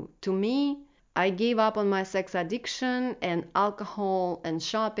to you. To me, I gave up on my sex addiction and alcohol and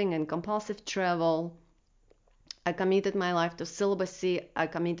shopping and compulsive travel. I committed my life to celibacy. I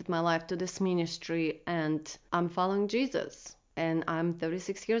committed my life to this ministry, and I'm following Jesus. And I'm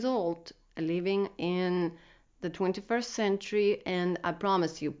 36 years old, living in the 21st century, and I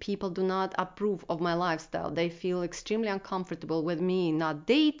promise you, people do not approve of my lifestyle. They feel extremely uncomfortable with me not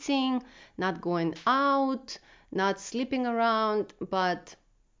dating, not going out, not sleeping around, but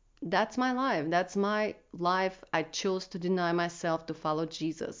that's my life. That's my life. I chose to deny myself to follow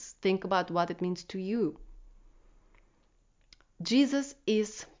Jesus. Think about what it means to you. Jesus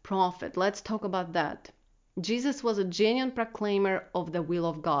is prophet. Let's talk about that. Jesus was a genuine proclaimer of the will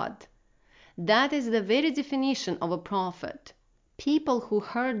of God. That is the very definition of a prophet. People who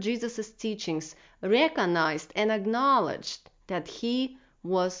heard Jesus' teachings recognized and acknowledged that he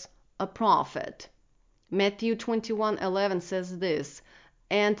was a prophet. Matthew 21:11 says this,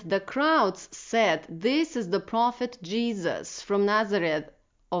 "And the crowds said, 'This is the prophet Jesus from Nazareth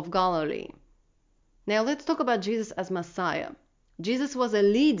of Galilee.'" Now let's talk about Jesus as Messiah. Jesus was a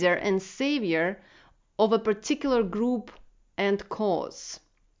leader and savior of a particular group and cause.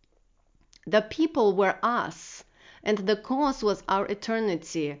 The people were us, and the cause was our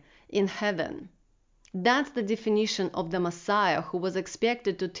eternity in heaven. That's the definition of the Messiah who was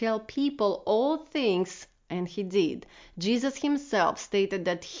expected to tell people all things, and he did. Jesus himself stated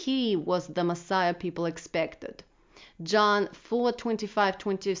that he was the Messiah people expected. John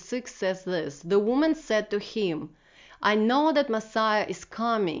 4:25-26 says this, "The woman said to him, 'I know that Messiah is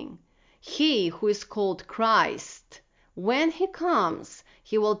coming, he who is called Christ. When he comes,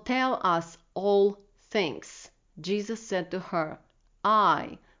 he will tell us all things.' Jesus said to her,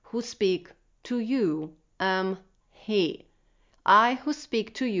 'I who speak to you am he. I who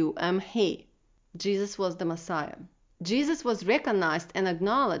speak to you am he.'" Jesus was the Messiah. Jesus was recognized and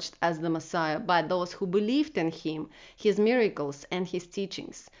acknowledged as the Messiah by those who believed in him, his miracles, and his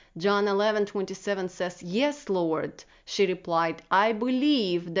teachings. John 11:27 says, "Yes, Lord," she replied, "I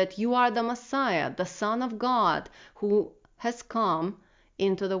believe that you are the Messiah, the Son of God, who has come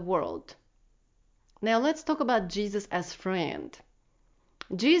into the world." Now let's talk about Jesus as friend.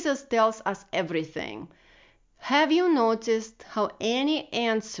 Jesus tells us everything. Have you noticed how any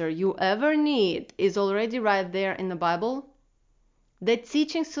answer you ever need is already right there in the Bible? The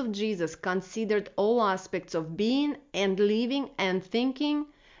teachings of Jesus considered all aspects of being and living and thinking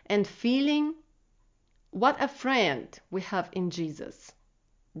and feeling. What a friend we have in Jesus.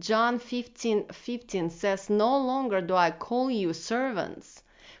 John 15:15 says, "No longer do I call you servants,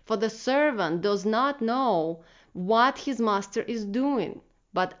 for the servant does not know what his master is doing.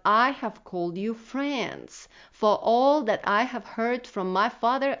 But I have called you friends, for all that I have heard from my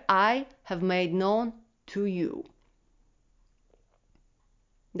Father I have made known to you."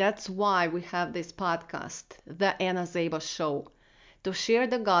 That's why we have this podcast, The Anna Zeba Show, to share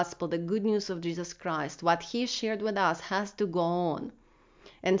the gospel, the good news of Jesus Christ. What he shared with us has to go on.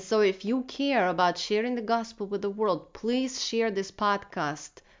 And so if you care about sharing the gospel with the world, please share this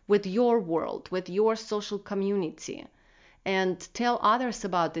podcast with your world, with your social community, and tell others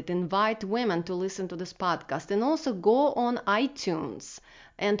about it. Invite women to listen to this podcast, and also go on iTunes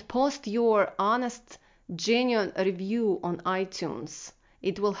and post your honest, genuine review on iTunes.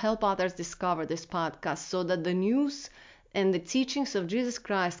 It will help others discover this podcast so that the news and the teachings of Jesus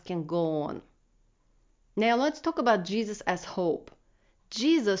Christ can go on. Now let's talk about Jesus as hope.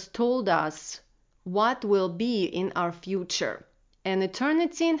 Jesus told us what will be in our future, an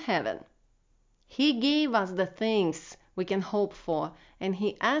eternity in heaven. He gave us the things we can hope for, and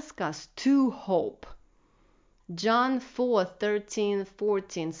he asked us to hope. John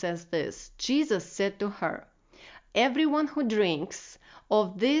 4:13-14 says this, Jesus said to her, "Everyone who drinks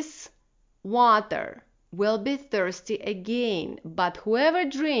of this water will be thirsty again, but whoever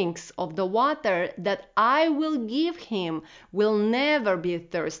drinks of the water that I will give him will never be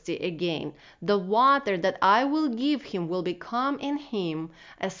thirsty again. The water that I will give him will become in him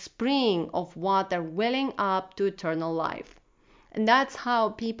a spring of water welling up to eternal life." And that's how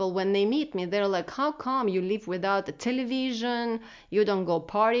people, when they meet me, they're like, "How come you live without a television? You don't go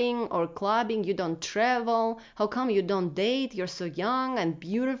partying or clubbing, you don't travel. How come you don't date? You're so young and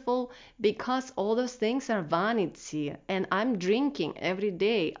beautiful." Because all those things are vanity. And I'm drinking every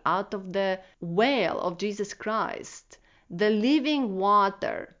day out of the well of Jesus Christ, the living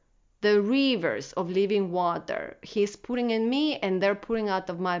water, the rivers of living water. He's putting in me, and they're pouring out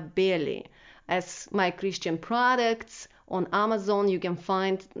of my belly as my Christian products. On Amazon, you can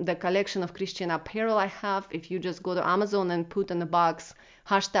find the collection of Christian apparel I have. If you just go to Amazon and put in the box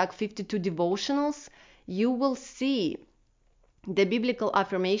 #52devotionals, you will see the biblical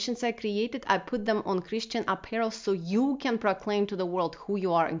affirmations I created. I put them on Christian apparel so you can proclaim to the world who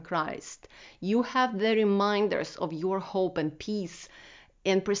you are in Christ. You have the reminders of your hope and peace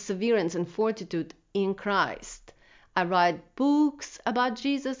and perseverance and fortitude in Christ. I write books about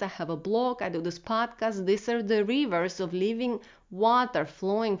Jesus. I have a blog. I do this podcast. These are the rivers of living water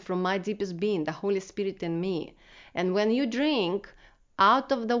flowing from my deepest being, the Holy Spirit in me. And when you drink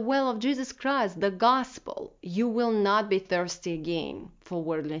out of the well of Jesus Christ, the gospel, you will not be thirsty again for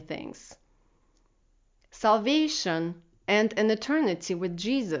worldly things. Salvation and an eternity with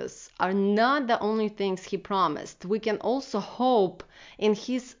Jesus are not the only things he promised. We can also hope in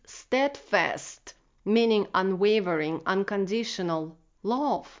his steadfast, meaning unwavering, unconditional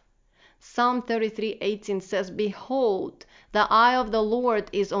love. Psalm 33:18 says, "Behold, the eye of the Lord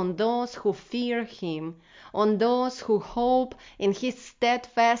is on those who fear him, on those who hope in his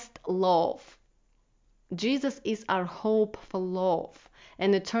steadfast love." Jesus is our hope for love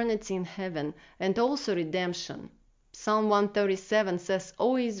and eternity in heaven, and also redemption. Psalm 137 says,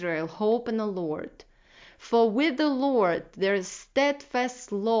 "O Israel, hope in the Lord. For with the Lord there is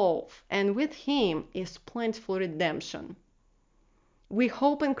steadfast love, and with him is plentiful redemption." We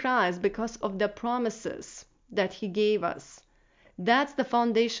hope in Christ because of the promises that he gave us. That's the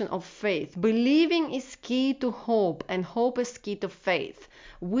foundation of faith. Believing is key to hope, and hope is key to faith.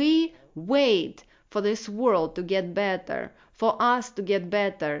 We wait for this world to get better, for us to get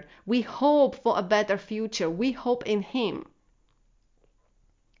better. We hope for a better future. We hope in him.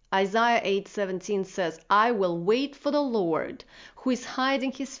 Isaiah 8:17 says, "I will wait for the Lord, who is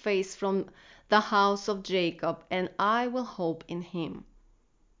hiding his face from the house of Jacob, and I will hope in him."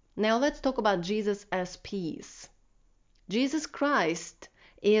 Now let's talk about Jesus as peace. Jesus Christ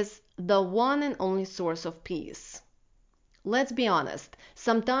is the one and only source of peace. Let's be honest,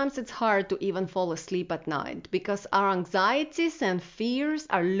 sometimes it's hard to even fall asleep at night because our anxieties and fears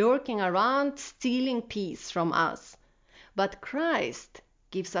are lurking around, stealing peace from us. But Christ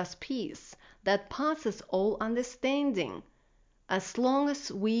gives us peace that passes all understanding, as long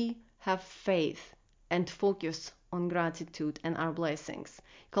as we have faith and focus on gratitude and our blessings.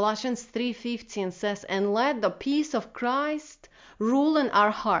 Colossians 3:15 says, "And let the peace of Christ rule in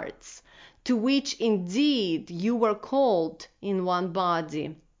our hearts, to which indeed you were called in one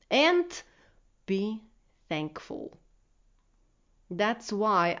body, and be thankful." That's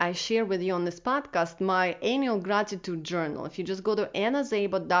why I share with you on this podcast my annual gratitude journal. If you just go to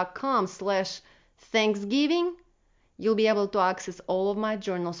annazabot.com/Thanksgiving, you'll be able to access all of my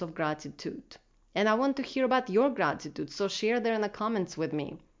journals of gratitude. And I want to hear about your gratitude, so share there in the comments with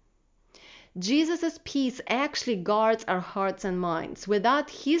me. Jesus' peace actually guards our hearts and minds. Without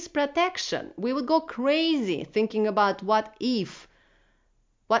his protection, we would go crazy thinking about what if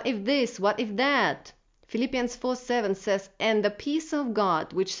this, what if that. Philippians 4:7 says, "And the peace of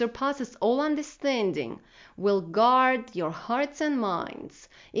God, which surpasses all understanding, will guard your hearts and minds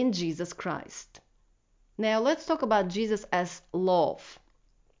in Jesus Christ." Now let's talk about Jesus as love.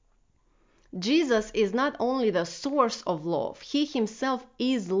 Jesus is not only the source of love, he himself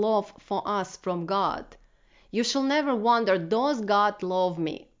is love for us from God. You shall never wonder, does God love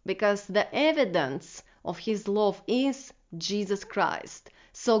me? Because the evidence of his love is Jesus Christ.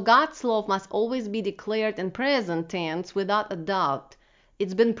 So God's love must always be declared in present tense without a doubt.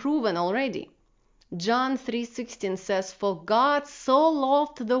 It's been proven already. John 3:16 says, "For God so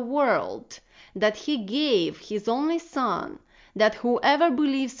loved the world that he gave his only Son, that whoever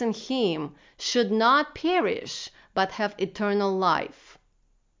believes in him should not perish, but have eternal life."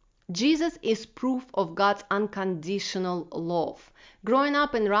 Jesus is proof of God's unconditional love. Growing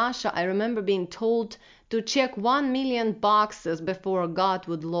up in Russia, I remember being told to check 1 million boxes before God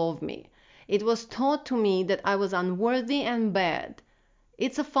would love me. It was taught to me that I was unworthy and bad.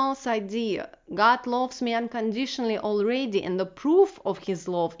 It's a false idea. God loves me unconditionally already, and the proof of his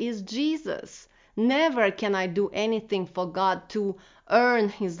love is Jesus. Never can I do anything for God to earn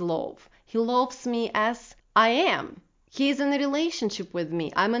his love. He loves me as I am. He is in a relationship with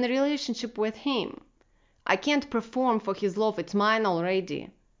me. I'm in a relationship with him. I can't perform for his love. It's mine already.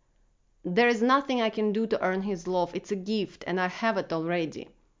 There is nothing I can do to earn his love. It's a gift, and I have it already.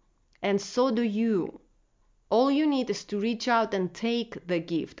 And so do you. All you need is to reach out and take the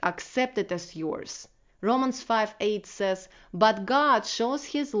gift, accept it as yours. Romans 5:8 says, "But God shows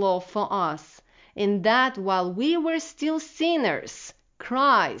his love for us, in that while we were still sinners,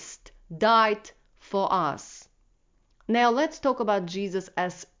 Christ died for us." Now let's talk about Jesus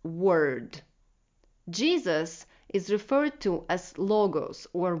as Word. Jesus is referred to as Logos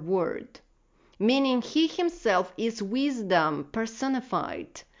or Word, meaning he himself is wisdom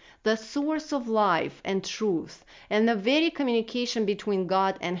personified, the source of life and truth, and the very communication between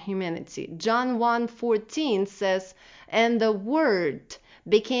God and humanity. John 1:14 says, "And the Word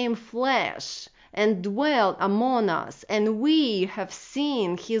became flesh and dwelt among us, and we have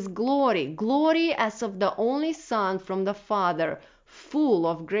seen his glory, glory as of the only Son from the Father, full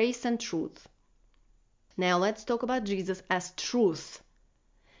of grace and truth." Now let's talk about Jesus as truth.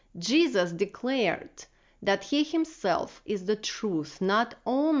 Jesus declared that he himself is the truth, not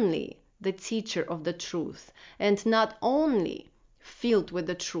only the teacher of the truth, and not only filled with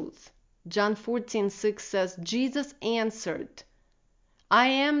the truth. John 14:6 says, Jesus answered, I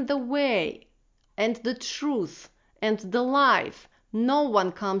am the way and the truth and the life. No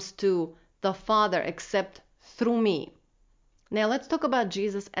one comes to the Father except through me. Now let's talk about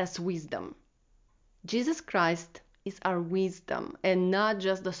Jesus as wisdom. Jesus Christ is our wisdom and not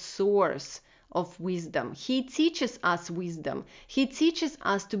just the source of wisdom. He teaches us wisdom. He teaches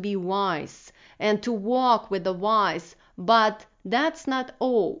us to be wise and to walk with the wise, but that's not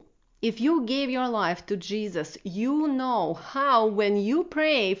all. If you gave your life to Jesus, you know how when you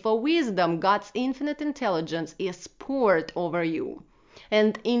pray for wisdom, God's infinite intelligence is poured over you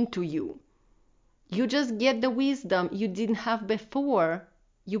and into you. You just get the wisdom you didn't have before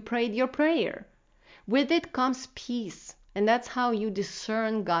you prayed your prayer. With it comes peace, and that's how you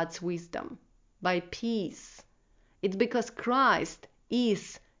discern God's wisdom, by peace. It's because Christ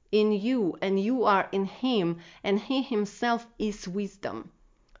is in you and you are in him, and he himself is wisdom.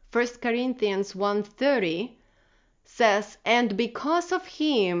 1 Corinthians 1:30 says, and because of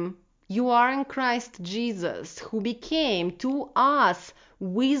him you are in Christ Jesus, who became to us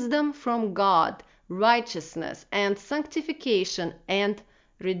wisdom from God, righteousness and sanctification and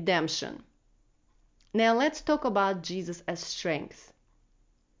redemption. Now let's talk about Jesus as strength.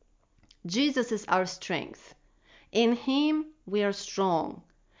 Jesus is our strength. In him we are strong.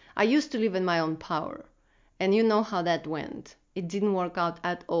 I used to live in my own power, and you know how that went. It didn't work out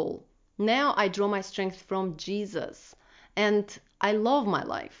at all. Now I draw my strength from Jesus, and I love my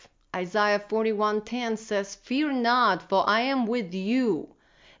life. Isaiah 41:10 says, fear not, for I am with you.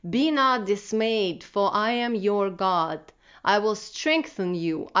 Be not dismayed, for I am your God. I will strengthen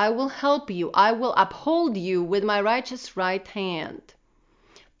you, I will help you, I will uphold you with my righteous right hand.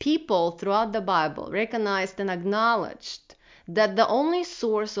 People throughout the Bible recognized and acknowledged that the only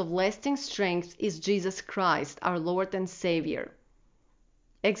source of lasting strength is Jesus Christ, our Lord and Savior.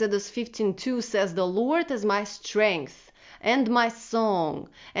 Exodus 15:2 says, the Lord is my strength and my song,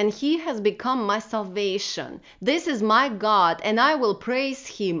 and he has become my salvation. This is my God, and I will praise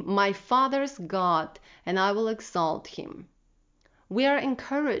him, my Father's God, and I will exalt him. We are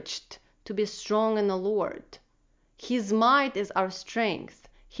encouraged to be strong in the Lord. His might is our strength.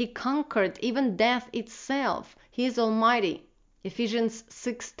 He conquered even death itself. He is almighty. Ephesians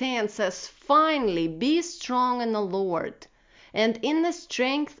 6:10 says, finally, be strong in the Lord and in the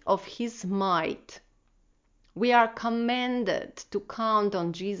strength of his might. We are commanded to count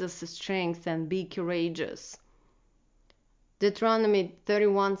on Jesus' strength and be courageous. Deuteronomy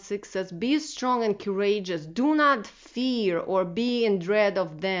 31:6 says, be strong and courageous. Do not fear or be in dread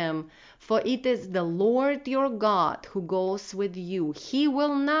of them, for it is the Lord your God who goes with you. He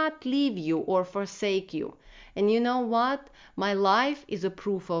will not leave you or forsake you. And you know what? My life is a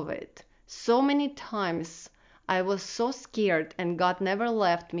proof of it. So many times I was so scared, and God never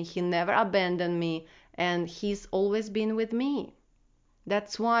left me. He never abandoned me, and he's always been with me.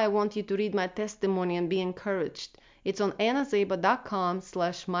 That's why I want you to read my testimony and be encouraged. It's on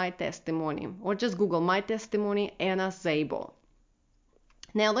annazabo.com/mytestimony, or just Google my testimony, Anna Szabo.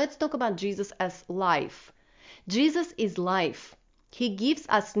 Now let's talk about Jesus as life. Jesus is life. He gives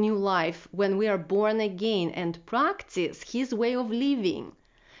us new life when we are born again and practice his way of living.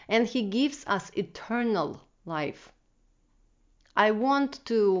 And he gives us eternal life. I want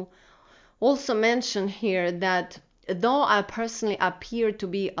to also mention here that though I personally appear to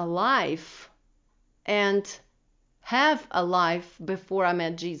be alive and have a life before I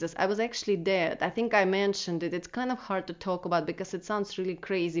met Jesus, I was actually dead. I think I mentioned it. It's kind of hard to talk about because it sounds really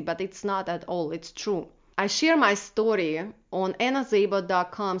crazy, but it's not at all. It's true. I share my story on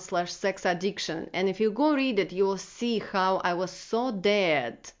annazabo.com/sexaddiction, and if you go read it, you will see how I was so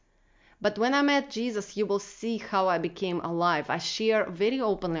dead. But when I met Jesus, you will see how I became alive. I share very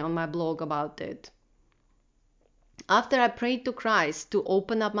openly on my blog about it. After I prayed to Christ to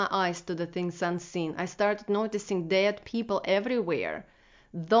open up my eyes to the things unseen, I started noticing dead people everywhere.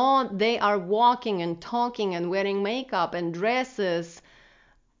 Though they are walking and talking and wearing makeup and dresses,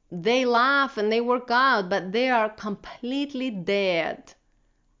 they laugh and they work out, but they are completely dead,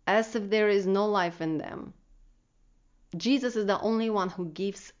 as if there is no life in them. Jesus is the only one who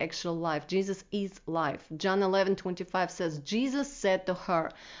gives actual life. Jesus is life. John 11:25 says, Jesus said to her,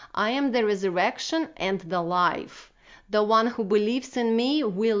 I am the resurrection and the life. The one who believes in me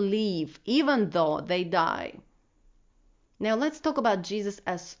will live, even though they die. Now let's talk about Jesus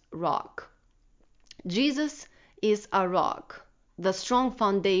as rock. Jesus is a rock, the strong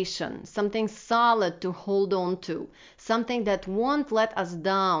foundation, something solid to hold on to, something that won't let us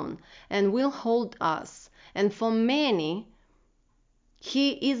down and will hold us. And for many,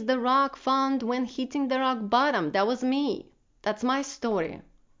 he is the rock found when hitting the rock bottom. That was me. That's my story.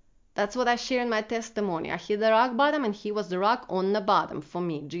 That's what I share in my testimony. I hit the rock bottom and he was the rock on the bottom for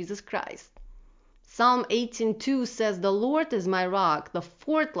me, Jesus Christ. Psalm 18:2 says, "The Lord is my rock, the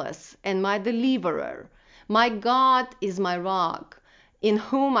fortress and my deliverer. My God is my rock, in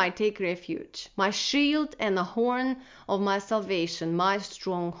whom I take refuge, my shield and the horn of my salvation, my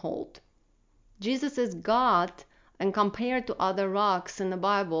stronghold." Jesus is God and compared to other rocks in the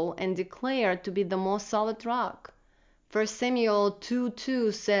Bible and declared to be the most solid rock. 1 Samuel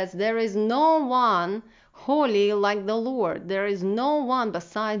 2:2 says, "There is no one holy like the Lord. There is no one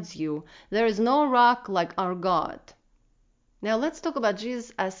besides you. There is no rock like our God." Now let's talk about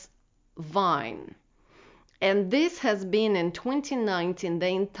Jesus as vine. And this has been in 2019 the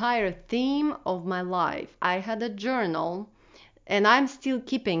entire theme of my life. I had a journal and I'm still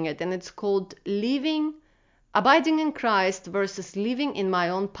keeping it, and it's called Abiding in Christ versus Living in My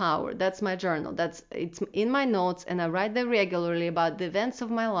Own Power. That's my journal. It's in my notes, and I write there regularly about the events of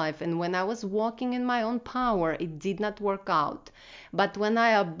my life. And when I was walking in my own power, it did not work out. But when I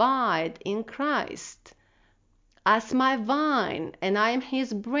abide in Christ as my vine and I am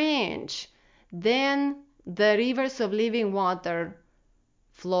his branch, then the rivers of living water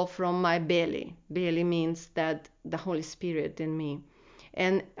flow from my belly. Belly means that the Holy Spirit in me.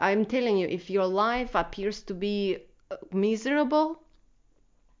 And I'm telling you, if your life appears to be miserable,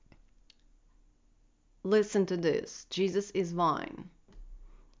 listen to this. Jesus is vine.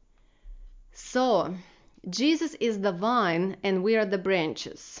 So, Jesus is the vine and we are the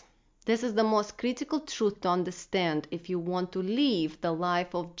branches. This is the most critical truth to understand if you want to live the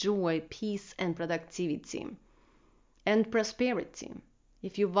life of joy, peace, and productivity and prosperity.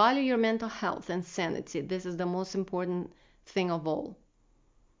 If you value your mental health and sanity, this is the most important thing of all.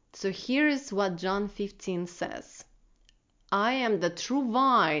 So here is what John 15 says. "I am the true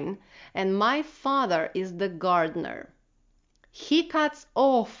vine, and my Father is the gardener. He cuts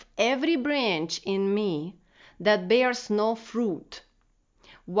off every branch in me that bears no fruit,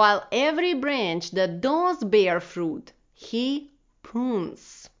 while every branch that does bear fruit, he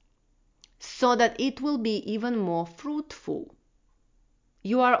prunes, so that it will be even more fruitful.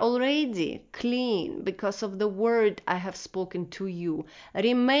 You are already clean because of the word I have spoken to you.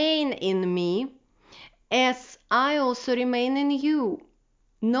 Remain in me, as I also remain in you.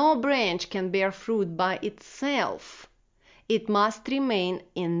 No branch can bear fruit by itself. It must remain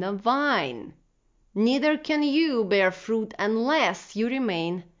in the vine. Neither can you bear fruit unless you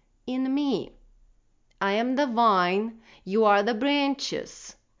remain in me. I am the vine, you are the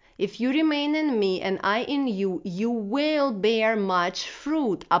branches. If you remain in me and I in you, you will bear much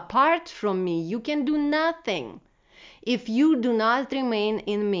fruit. Apart from me, you can do nothing. If you do not remain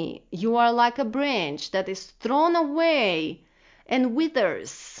in me, you are like a branch that is thrown away and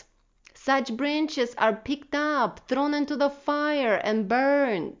withers. Such branches are picked up, thrown into the fire, and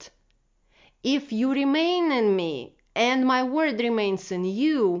burned. If you remain in me, and my word remains in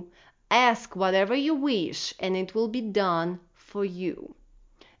you, ask whatever you wish, and it will be done for you.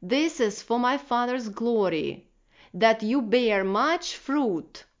 This is for my Father's glory, that you bear much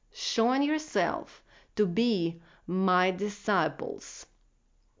fruit, showing yourself to be my disciples.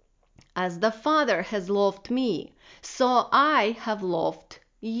 As the Father has loved me, so I have loved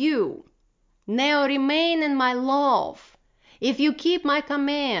you. Now remain in my love. If you keep my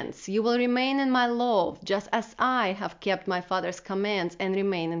commands, you will remain in my love, just as I have kept my Father's commands and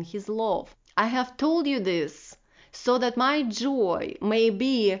remain in his love. I have told you this, so that my joy may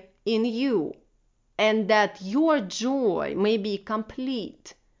be in you, and that your joy may be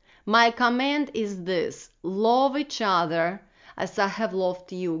complete. My command is this: love each other as I have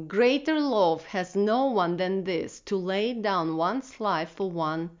loved you. Greater love has no one than this, to lay down one's life for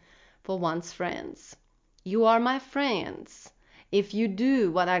one's friends. You are my friends if you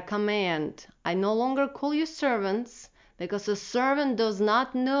do what I command. I no longer call you servants, because a servant does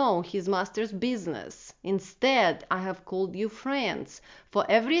not know his master's business. Instead, I have called you friends, for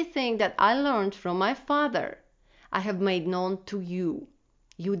everything that I learned from my Father I have made known to you.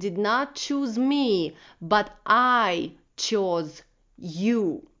 You did not choose me, but I chose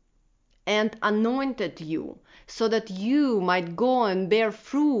you and anointed you, so that you might go and bear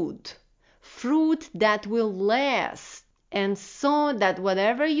fruit, fruit that will last, and so that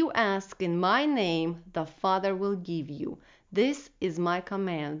whatever you ask in my name, the Father will give you. This is my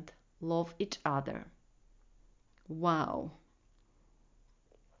command: love each other. Wow.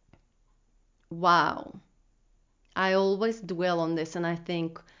 Wow. I always dwell on this and I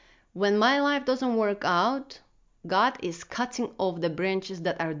think, when my life doesn't work out, God is cutting off the branches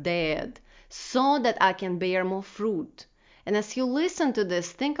that are dead so that I can bear more fruit. And as you listen to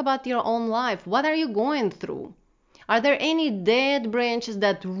this, think about your own life. What are you going through? Are there any dead branches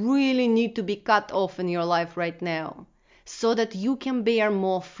that really need to be cut off in your life right now so that you can bear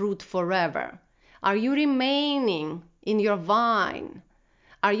more fruit forever? Are you remaining in your vine?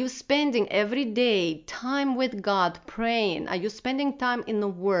 Are you spending every day time with God praying? Are you spending time in the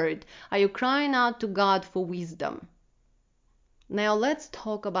Word? Are you crying out to God for wisdom? Now let's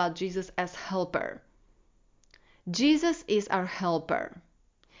talk about Jesus as helper. Jesus is our helper.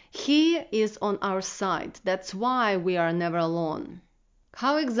 He is on our side. That's why we are never alone.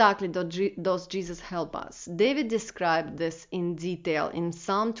 How exactly does Jesus help us? David described this in detail in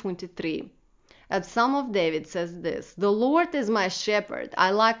Psalm 23. A Psalm of David says this: "The Lord is my shepherd,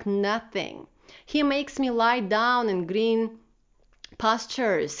 I lack nothing. He makes me lie down in green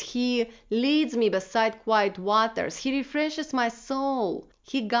pastures. He leads me beside quiet waters. He refreshes my soul.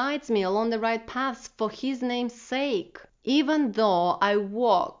 He guides me along the right paths for his name's sake. Even though I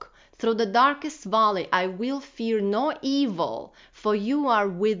walk through the darkest valley, I will fear no evil, for you are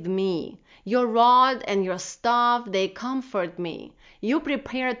with me. Your rod and your staff, they comfort me. You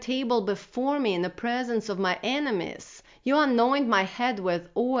prepare a table before me in the presence of my enemies. You anoint my head with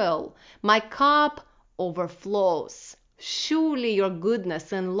oil. My cup overflows. Surely your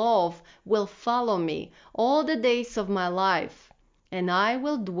goodness and love will follow me all the days of my life, and I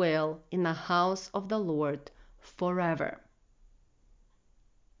will dwell in the house of the Lord forever."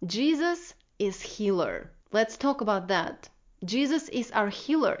 Jesus is healer. Let's talk about that. Jesus is our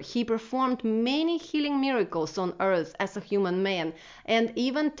healer. He performed many healing miracles on earth as a human man, and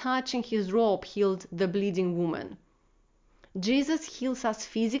even touching his robe healed the bleeding woman. Jesus heals us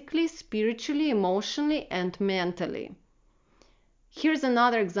physically, spiritually, emotionally, and mentally. Here's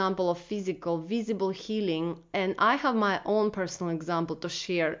another example of physical, visible healing, and I have my own personal example to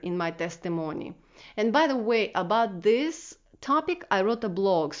share in my testimony. And by the way, about this topic, I wrote a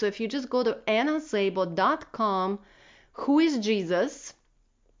blog. So if you just go to annaszabo.com, who is Jesus?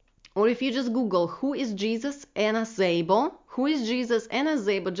 Or if you just Google, who is Jesus, Anna Szabo, who is Jesus, Anna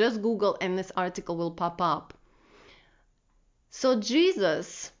Szabo, just Google and this article will pop up. So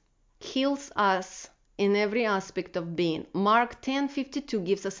Jesus heals us in every aspect of being. Mark 10:52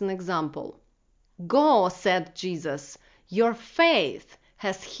 gives us an example. "Go," said Jesus, "your faith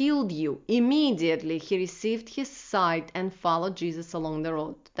has healed you." Immediately he received his sight and followed Jesus along the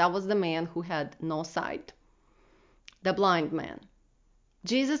road. That was the man who had no sight, the blind man.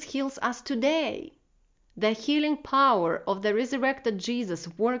 Jesus heals us today. The healing power of the resurrected Jesus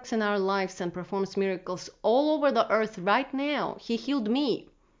works in our lives and performs miracles all over the earth right now. He healed me.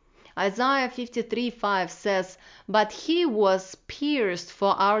 Isaiah 53:5 says, "But he was pierced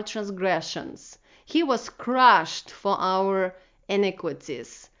for our transgressions. He was crushed for our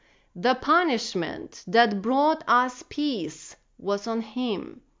iniquities. The punishment that brought us peace was on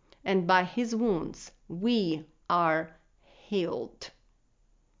him, and by his wounds we are healed."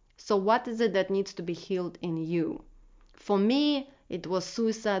 So what is it that needs to be healed in you? For me, it was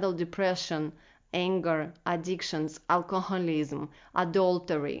suicidal depression, anger, addictions, alcoholism,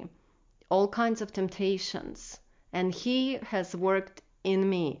 adultery, all kinds of temptations. And he has worked in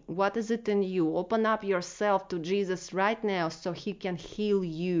me. What is it in you? Open up yourself to Jesus right now so he can heal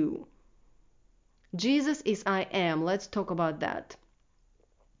you. Jesus is I am. Let's talk about that.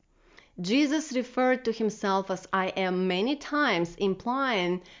 Jesus referred to himself as I am many times,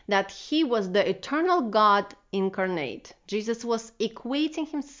 implying that he was the eternal God incarnate. Jesus was equating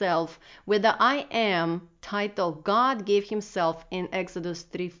himself with the I am title God gave himself in Exodus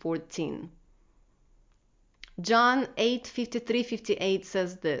 3:14. John 8:53-58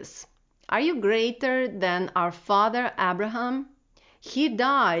 says this: "Are you greater than our father Abraham? He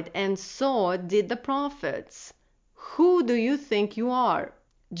died, and so did the prophets. Who do you think you are?"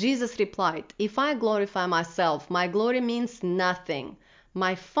 Jesus replied, "If I glorify myself, my glory means nothing.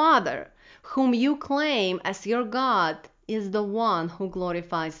 My Father, whom you claim as your God, is the one who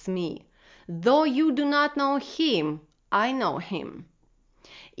glorifies me. Though you do not know him, I know him.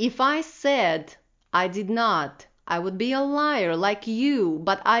 If I said I did not, I would be a liar like you,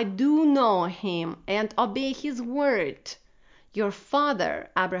 but I do know him and obey his word. Your father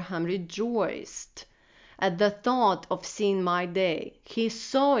Abraham rejoiced at the thought of seeing my day. He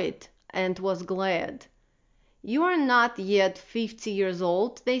saw it and was glad." "You are not yet 50 years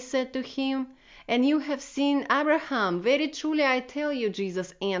old," they said to him, "and you have seen Abraham." "Very truly I tell you,"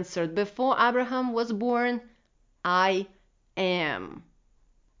 Jesus answered, "before Abraham was born, I am."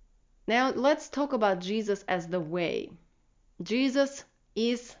 Now let's talk about Jesus as the way. Jesus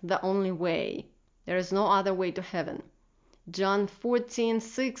is the only way. There is no other way to heaven. John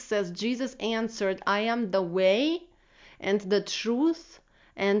 14:6 says, Jesus answered, "I am the way and the truth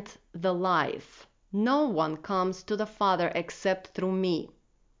and the life. No one comes to the Father except through me.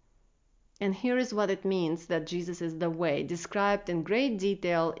 And here is what it means that Jesus is the way, described in great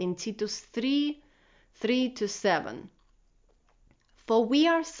detail in Titus 3:3-7. For we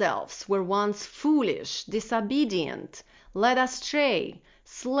ourselves were once foolish, disobedient, led astray,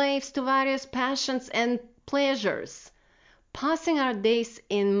 slaves to various passions and pleasures, passing our days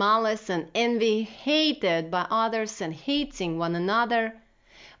in malice and envy, hated by others and hating one another.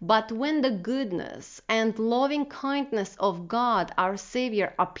 But when the goodness and loving kindness of God our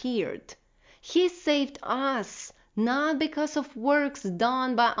Savior appeared, He saved us, not because of works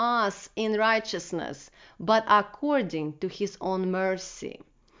done by us in righteousness, but according to His own mercy,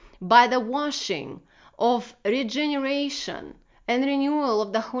 by the washing of regeneration and renewal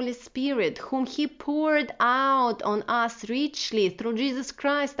of the Holy Spirit, whom He poured out on us richly through Jesus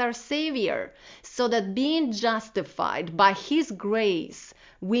Christ our Savior, so that being justified by His grace,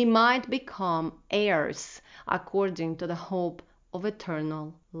 we might become heirs according to the hope of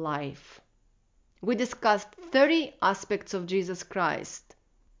eternal life. We discussed 30 aspects of Jesus Christ.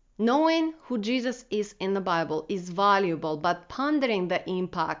 Knowing who Jesus is in the Bible is valuable, but pondering the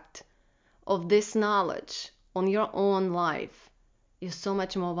impact of this knowledge on your own life is so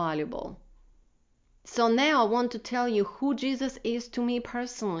much more valuable. So now I want to tell you who Jesus is to me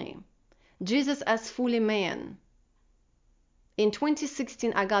personally. Jesus as fully man. In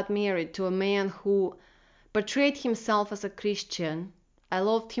 2016, I got married to a man who portrayed himself as a Christian. I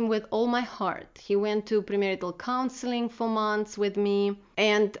loved him with all my heart. He went to premarital counseling for months with me,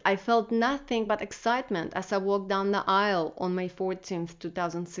 and I felt nothing but excitement as I walked down the aisle on May 14th,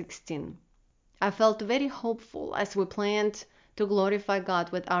 2016. I felt very hopeful as we planned to glorify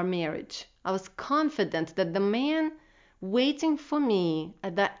God with our marriage. I was confident that the man waiting for me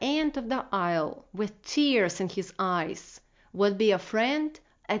at the end of the aisle with tears in his eyes would be a friend,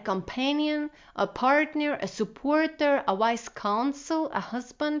 a companion, a partner, a supporter, a wise counsel, a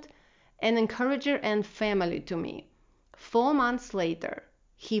husband, an encourager, and family to me. 4 months later,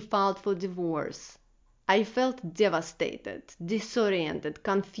 he filed for divorce. I felt devastated, disoriented,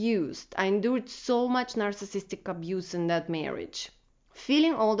 confused. I endured so much narcissistic abuse in that marriage.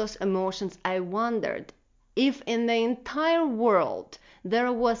 Feeling all those emotions, I wondered if in the entire world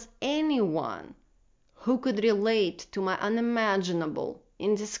there was anyone who could relate to my unimaginable,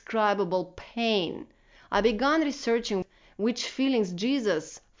 indescribable pain. I began researching which feelings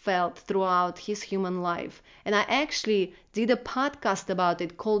Jesus felt throughout his human life, and I actually did a podcast about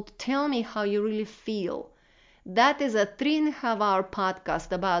it called Tell Me How You Really Feel. That is a 3.5-hour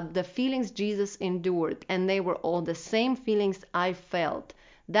podcast about the feelings Jesus endured, and they were all the same feelings I felt.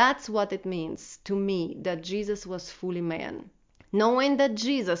 That's what it means to me that Jesus was fully man. Knowing that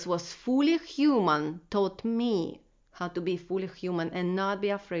Jesus was fully human taught me how to be fully human and not be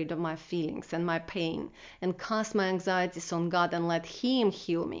afraid of my feelings and my pain and cast my anxieties on God and let Him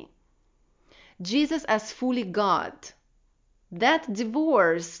heal me. Jesus as fully God. That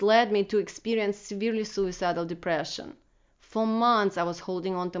divorce led me to experience severely suicidal depression. For months I was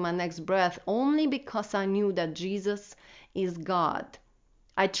holding on to my next breath only because I knew that Jesus is God.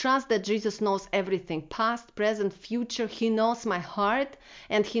 I trust that Jesus knows everything, past, present, future. He knows my heart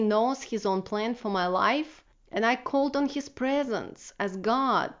and He knows His own plan for my life. And I called on His presence as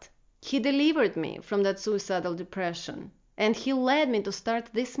God. He delivered me from that suicidal depression. And He led me to start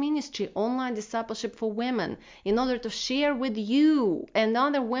this ministry, Online Discipleship for Women, in order to share with you and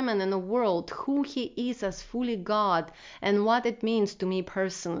other women in the world who He is as fully God and what it means to me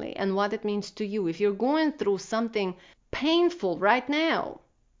personally and what it means to you. If you're going through something painful right now,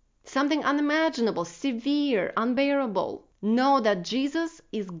 something unimaginable, severe, unbearable, know that Jesus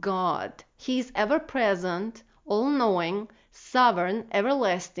is God. He is ever present, all-knowing, sovereign,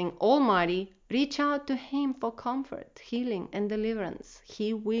 everlasting, almighty. Reach out to Him for comfort, healing, and deliverance.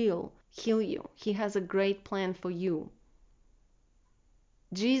 He will heal you. He has a great plan for you.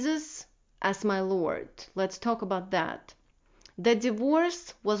 Jesus as my Lord. Let's talk about that. The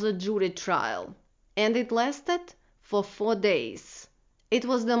divorce was a jury trial, and it lasted for 4 days. It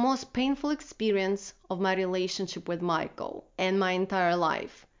was the most painful experience of my relationship with Michael and my entire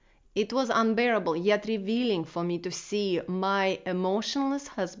life. It was unbearable yet revealing for me to see my emotionless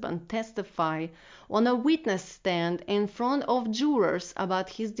husband testify on a witness stand in front of jurors about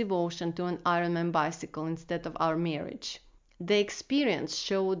his devotion to an Ironman bicycle instead of our marriage. The experience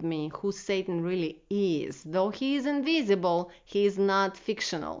showed me who Satan really is. Though he is invisible, he is not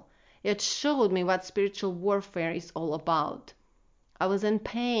fictional. It showed me what spiritual warfare is all about. I was in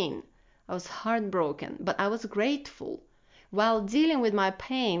pain. I was heartbroken, but I was grateful. While dealing with my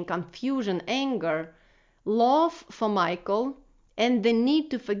pain, confusion, anger, love for Michael, and the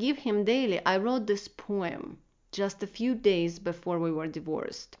need to forgive him daily, I wrote this poem just a few days before we were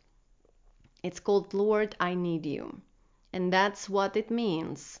divorced. It's called Lord, I Need You. And that's what it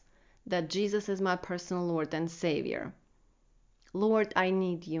means, that Jesus is my personal Lord and Savior. Lord, I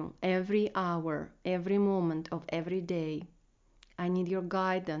need you every hour, every moment of every day. I need your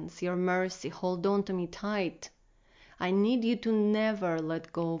guidance, your mercy. Hold on to me tight. I need you to never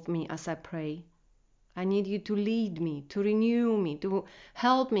let go of me as I pray. I need you to lead me, to renew me, to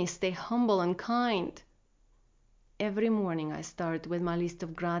help me stay humble and kind. Every morning I start with my list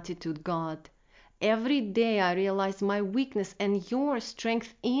of gratitude, God. Every day I realize my weakness and your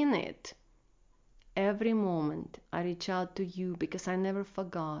strength in it. Every moment I reach out to you because I never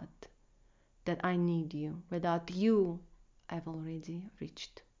forgot that I need you. Without you, I've already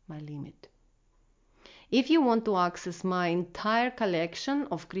reached my limit. If you want to access my entire collection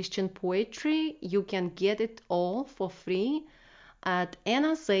of Christian poetry, you can get it all for free at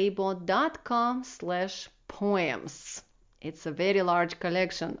annaszabo.com/poems. It's a very large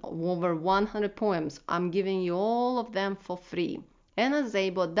collection of over 100 poems. I'm giving you all of them for free.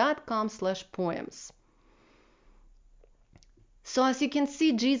 annaszabo.com/poems. So as you can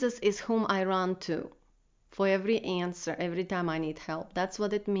see, Jesus is whom I run to for every answer, every time I need help. That's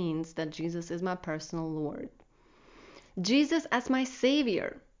what it means that Jesus is my personal Lord. Jesus as my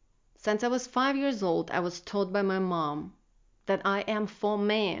Savior. Since I was 5 years old, I was taught by my mom that I am for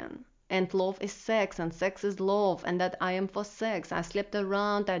man, and love is sex, and sex is love, and that I am for sex. I slept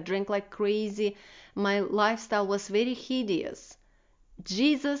around, I drank like crazy. My lifestyle was very hideous.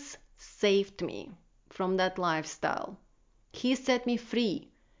 Jesus saved me from that lifestyle. He set me free.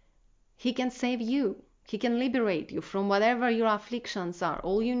 He can save you. He can liberate you from whatever your afflictions are.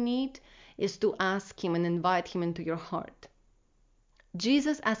 All you need is to ask him and invite him into your heart.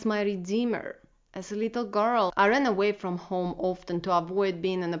 Jesus as my Redeemer. As a little girl, I ran away from home often to avoid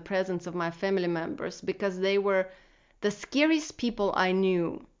being in the presence of my family members because they were the scariest people I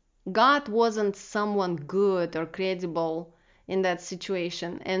knew. God wasn't someone good or credible in that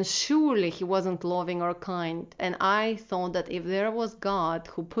situation, and surely he wasn't loving or kind. And I thought that if there was God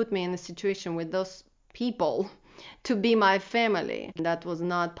who put me in a situation with those people to be my family, that was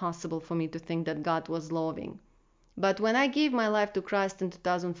not possible for me to think that God was loving. But when I gave my life to Christ in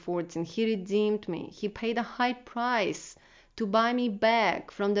 2014, he redeemed me. He paid a high price to buy me back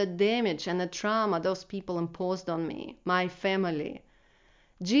from the damage and the trauma those people imposed on me, my family.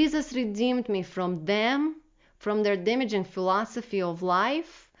 Jesus redeemed me from them, from their damaging philosophy of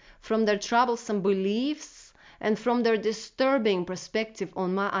life, from their troublesome beliefs, and from their disturbing perspective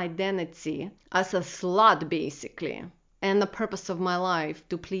on my identity as a slut, basically, and the purpose of my life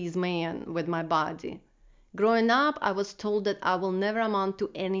to please man with my body. Growing up, I was told that I will never amount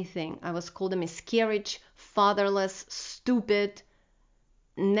to anything. I was called a miscarriage, fatherless, stupid.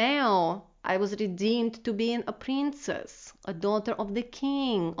 Now, I was redeemed to being a princess, a daughter of the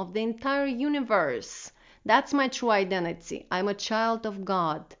king, of the entire universe. That's my true identity. I'm a child of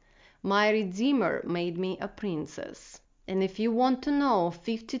God. My Redeemer made me a princess. And if you want to know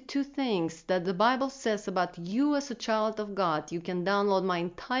 52 things that the Bible says about you as a child of God, you can download my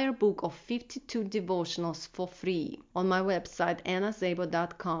entire book of 52 devotionals for free on my website,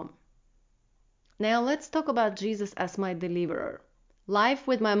 annaszabo.com. Now let's talk about Jesus as my deliverer. Life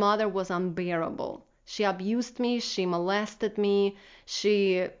with my mother was unbearable. She abused me, she molested me,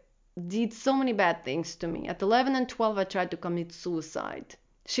 she did so many bad things to me. At 11 and 12, I tried to commit suicide.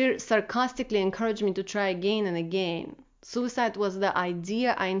 She sarcastically encouraged me to try again and again. Suicide was the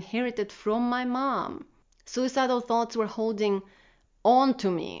idea I inherited from my mom. Suicidal thoughts were holding on to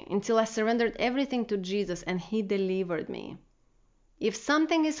me until I surrendered everything to Jesus and he delivered me. If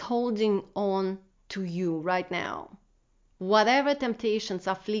something is holding on to you right now, whatever temptations,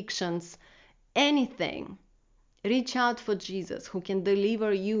 afflictions, anything, reach out for Jesus who can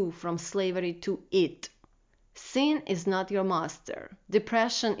deliver you from slavery to it. Sin is not your master.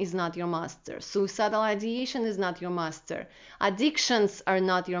 Depression is not your master. Suicidal ideation is not your master. Addictions are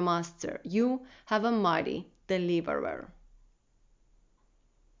not your master. You have a mighty deliverer.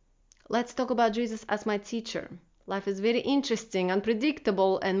 Let's talk about Jesus as my teacher. Life is very interesting,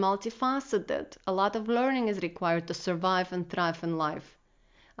 unpredictable, and multifaceted. A lot of learning is required to survive and thrive in life.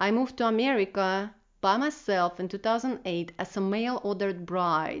 I moved to America by myself in 2008 as a mail-ordered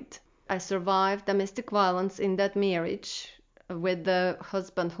bride. I survived domestic violence in that marriage with the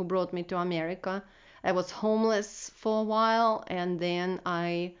husband who brought me to America. I was homeless for a while, and then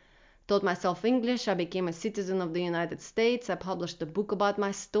I taught myself English. I became a citizen of the United States. I published a book about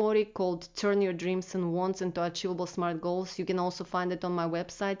my story called Turn Your Dreams and Wants into Achievable Smart Goals. You can also find it on my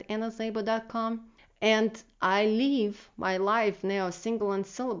website, annaszabo.com. And I live my life now single and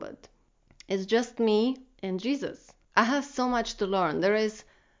celibate. It's just me and Jesus. I have so much to learn. There is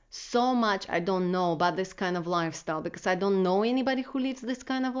so much I don't know about this kind of lifestyle because I don't know anybody who lives this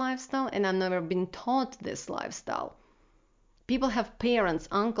kind of lifestyle, and I've never been taught this lifestyle. People have parents,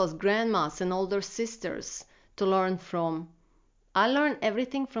 uncles, grandmas, and older sisters to learn from. I learned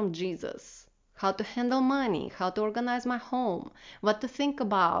everything from Jesus. How to handle money, how to organize my home, what to think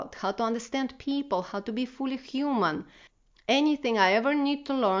about, how to understand people, how to be fully human. Anything I ever need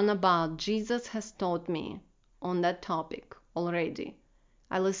to learn about, Jesus has taught me on that topic already.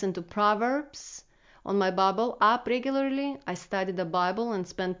 I listen to Proverbs on my Bible app regularly. I study the Bible and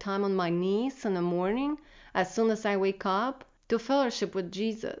spend time on my knees in the morning as soon as I wake up to fellowship with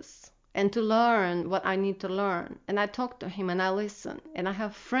Jesus and to learn what I need to learn. And I talk to him and I listen. And I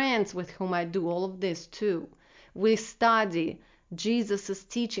have friends with whom I do all of this too. We study Jesus'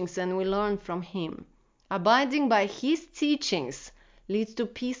 teachings and we learn from him. Abiding by his teachings leads to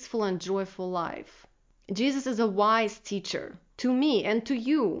peaceful and joyful life. Jesus is a wise teacher to me and to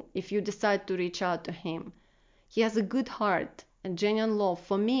you if you decide to reach out to him. He has a good heart and genuine love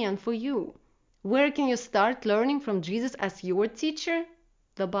for me and for you. Where can you start learning from Jesus as your teacher?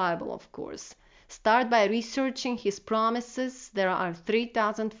 The Bible, of course. Start by researching his promises. There are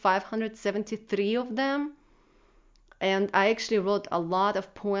 3,573 of them. And I actually wrote a lot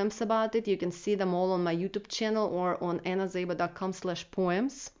of poems about it. You can see them all on my YouTube channel or on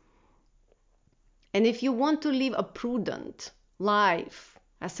annazeba.com/poems. And if you want to live a prudent life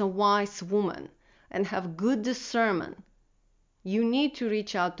as a wise woman and have good discernment, you need to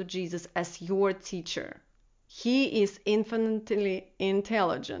reach out to Jesus as your teacher. He is infinitely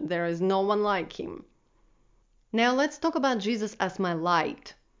intelligent. There is no one like him. Now let's talk about Jesus as my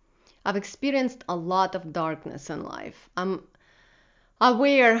light. I've experienced a lot of darkness in life. I'm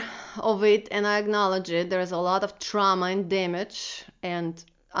aware of it and I acknowledge it. There is a lot of trauma and damage and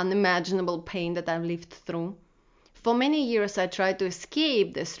unimaginable pain that I've lived through. For many years, I tried to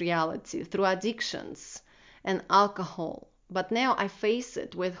escape this reality through addictions and alcohol. But now I face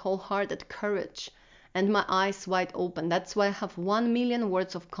it with wholehearted courage and my eyes wide open. That's why I have 1 million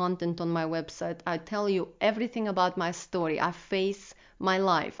words of content on my website. I tell you everything about my story. I face my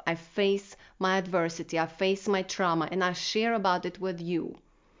life. I face my adversity. I face my trauma and I share about it with you.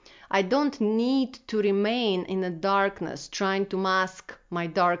 I don't need to remain in the darkness trying to mask my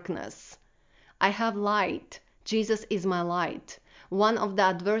darkness. I have light. Jesus is my light. One of the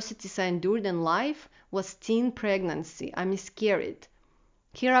adversities I endured in life was teen pregnancy. I miscarried.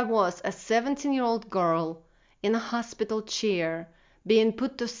 Here I was, a 17-year-old girl in a hospital chair, being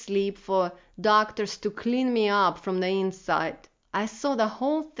put to sleep for doctors to clean me up from the inside. I saw the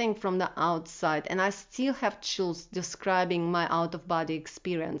whole thing from the outside and I still have chills describing my out-of-body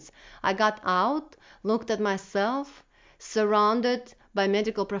experience. I got out, looked at myself, surrounded by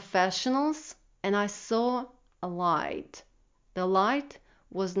medical professionals, and I saw a light. The light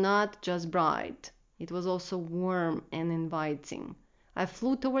was not just bright, it was also warm and inviting. I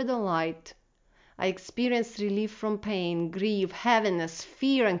flew toward the light. I experienced relief from pain, grief, heaviness,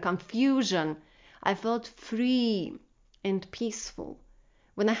 fear, and confusion. I felt free and peaceful.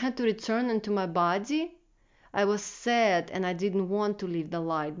 When I had to return into my body, I was sad and I didn't want to leave the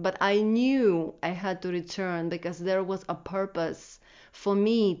light, but I knew I had to return because there was a purpose for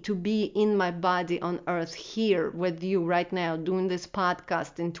me to be in my body on earth here with you right now doing this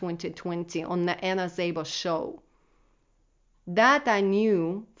podcast in 2020 on the Anna Zeba show. That I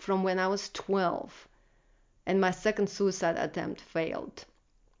knew from when I was 12 and my second suicide attempt failed.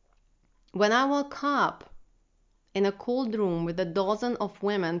 When I woke up in a cold room with a dozen of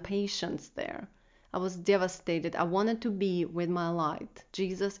women patients there, I was devastated. I wanted to be with my light.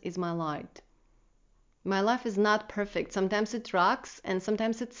 Jesus is my light. My life is not perfect. Sometimes it rocks and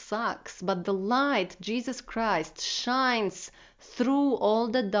sometimes it sucks. But the light, Jesus Christ, shines through all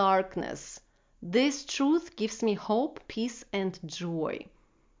the darkness. This truth gives me hope, peace, and joy.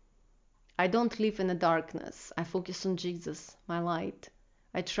 I don't live in the darkness. I focus on Jesus, my light.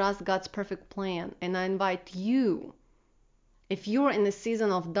 I trust God's perfect plan, and I invite you, if you're in a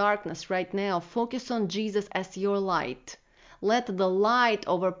season of darkness right now, focus on Jesus as your light. Let the light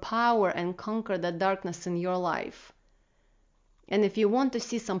overpower and conquer the darkness in your life. And if you want to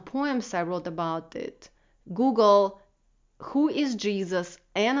see some poems I wrote about it, Google "Who is Jesus?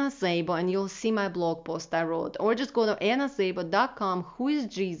 Anna Zeba," and you'll see my blog post I wrote. Or just go to annazeba.com, "Who is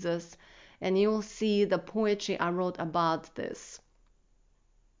Jesus?" and you'll see the poetry I wrote about this.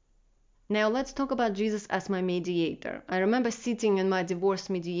 Now let's talk about Jesus as my mediator. I remember sitting in my divorce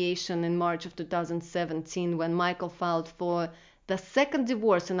mediation in March of 2017 when Michael filed for the second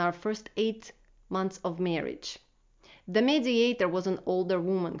divorce in our first 8 months of marriage. The mediator was an older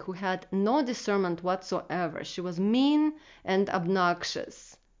woman who had no discernment whatsoever. She was mean and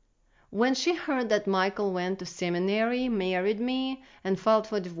obnoxious. When she heard that Michael went to seminary, married me, and filed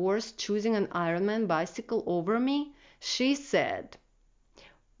for divorce, choosing an Ironman bicycle over me, she said,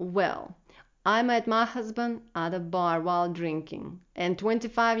 "Well, I met my husband at a bar while drinking, and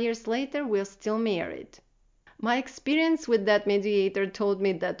 25 years later we're still married." My experience with that mediator told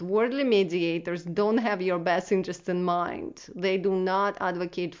me that worldly mediators don't have your best interest in mind. They do not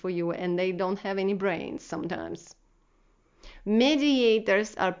advocate for you, and they don't have any brains sometimes.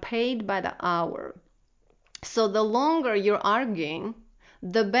 Mediators are paid by the hour. So the longer you're arguing,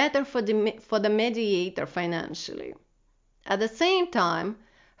 the better for the mediator financially. At the same time,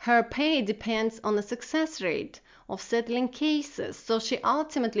 her pay depends on the success rate of settling cases. So she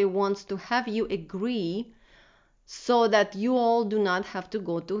ultimately wants to have you agree so that you all do not have to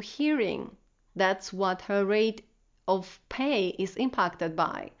go to hearing. That's what her rate of pay is impacted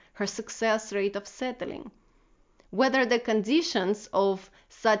by, her success rate of settling. Whether the conditions of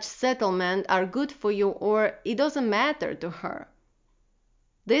such settlement are good for you or it doesn't matter to her.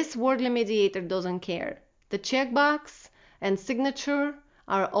 This worldly mediator doesn't care. The checkbox and signature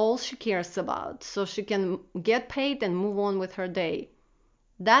are all she cares about, so she can get paid and move on with her day.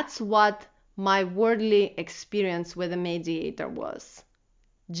 That's what my worldly experience with a mediator was.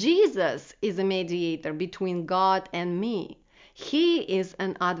 Jesus is a mediator between God and me. He is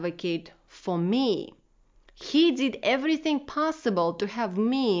an advocate for me. He did everything possible to have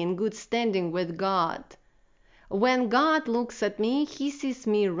me in good standing with God. When God looks at me, he sees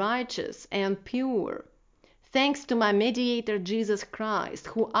me righteous and pure, thanks to my mediator Jesus Christ,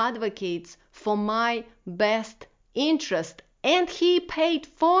 who advocates for my best interest, and he paid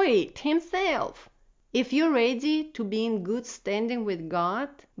for it himself. If you're ready to be in good standing with God,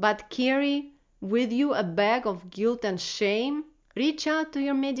 but carry with you a bag of guilt and shame, reach out to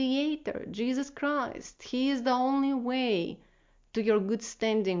your mediator, Jesus Christ. He is the only way to your good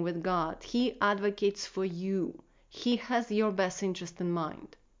standing with God. He advocates for you. He has your best interest in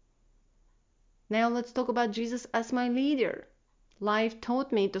mind. Now let's talk about Jesus as my leader. Life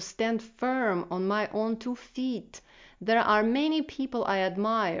taught me to stand firm on my own 2 feet. There are many people I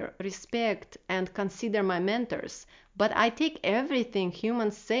admire, respect, and consider my mentors, but I take everything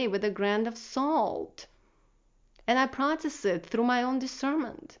humans say with a grain of salt. And I practice it through my own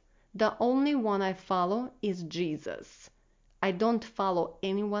discernment. The only one I follow is Jesus. I don't follow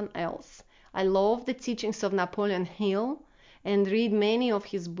anyone else. I love the teachings of Napoleon Hill and read many of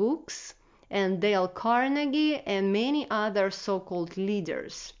his books, and Dale Carnegie and many other so-called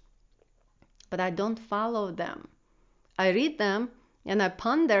leaders. But I don't follow them. I read them and I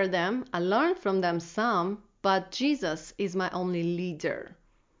ponder them. I learn from them some, but Jesus is my only leader.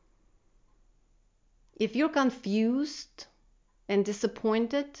 If you're confused and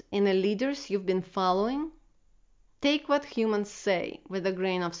disappointed in the leaders you've been following, take what humans say with a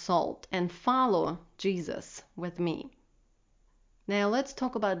grain of salt and follow Jesus with me. Now let's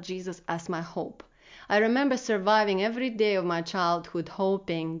talk about Jesus as my hope. I remember surviving every day of my childhood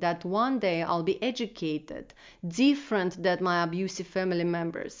hoping that one day I'll be educated, different than my abusive family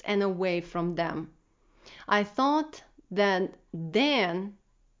members and away from them. I thought that then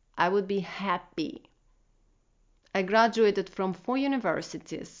I would be happy. I graduated from 4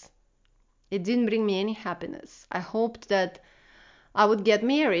 universities. It didn't bring me any happiness. I hoped that I would get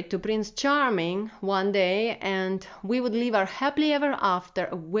married to Prince Charming one day and we would live our happily ever after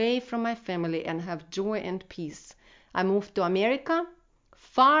away from my family and have joy and peace. I moved to America,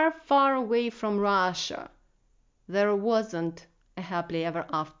 far, far away from Russia. There wasn't a happily ever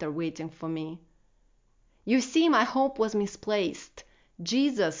after waiting for me. You see, my hope was misplaced.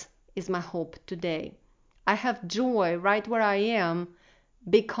 Jesus is my hope today. I have joy right where I am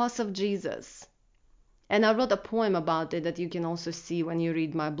because of Jesus. And I wrote a poem about it that you can also see when you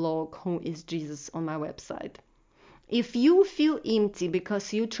read my blog, Who is Jesus, on my website. If you feel empty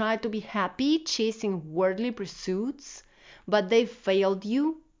because you tried to be happy chasing worldly pursuits, but they failed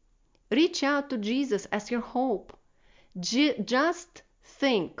you, reach out to Jesus as your hope. Just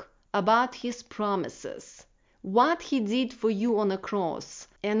think about his promises, what he did for you on the cross,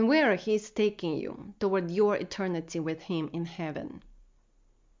 and where he is taking you toward your eternity with him in heaven.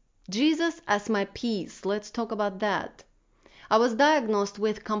 Jesus as my peace. Let's talk about that. I was diagnosed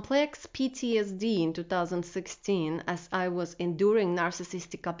with complex PTSD in 2016 as I was enduring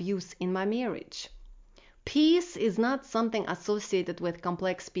narcissistic abuse in my marriage. Peace is not something associated with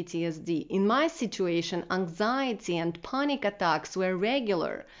complex PTSD. In my situation, anxiety and panic attacks were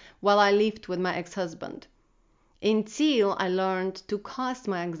regular while I lived with my ex-husband. until I learned to cast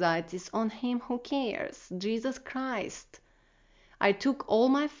my anxieties on Him who cares, Jesus Christ. I took all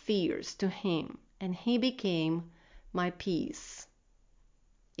my fears to Him, and He became my peace.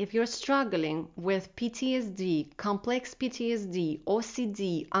 If you're struggling with PTSD, complex PTSD,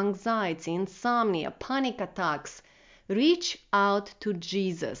 OCD, anxiety, insomnia, panic attacks, reach out to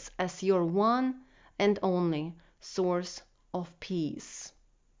Jesus as your one and only source of peace.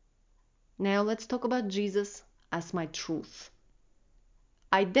 Now let's talk about Jesus as my truth.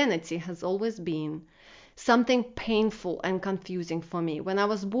 Identity has always been something painful and confusing for me. When I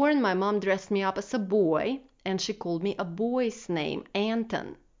was born, my mom dressed me up as a boy, and she called me a boy's name,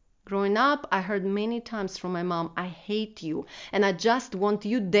 Anton. Growing up, I heard many times from my mom, "I hate you, and I just want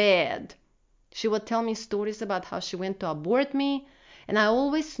you dead." She would tell me stories about how she went to abort me, and I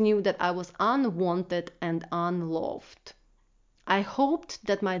always knew that I was unwanted and unloved. I hoped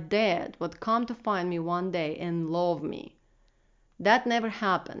that my dad would come to find me one day and love me. That never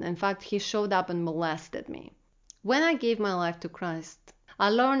happened. In fact, he showed up and molested me. When I gave my life to Christ, I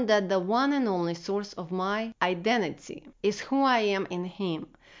learned that the one and only source of my identity is who I am in Him.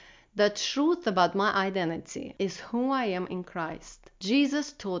 The truth about my identity is who I am in Christ.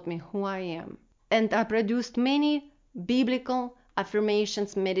 Jesus taught me who I am, and I produced many biblical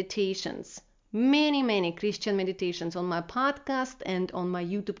affirmations, meditations, many Christian meditations on my podcast and on my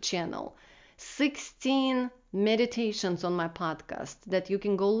YouTube channel. 16 meditations on my podcast that you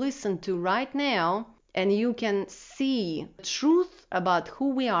can go listen to right now, and you can see the truth about who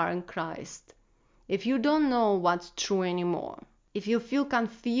we are in Christ. If you don't know what's true anymore, if you feel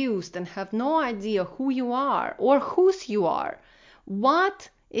confused and have no idea who you are or whose you are, what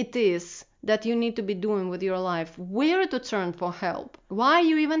it is that you need to be doing with your life, where to turn for help, why are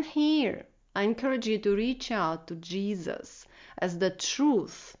you even here, I encourage you to reach out to Jesus as the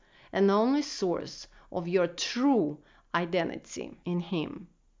truth and the only source of your true identity in Him.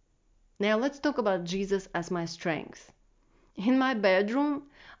 Now let's talk about Jesus as my strength. In my bedroom,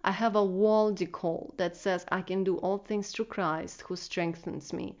 I have a wall decor that says I can do all things through Christ who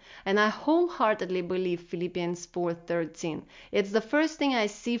strengthens me. And I wholeheartedly believe Philippians 4:13. It's the first thing I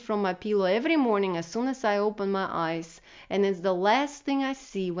see from my pillow every morning as soon as I open my eyes, and it's the last thing I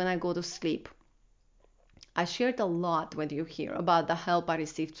see when I go to sleep. I shared a lot with you here about the help I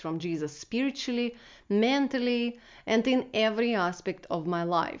received from Jesus spiritually, mentally, and in every aspect of my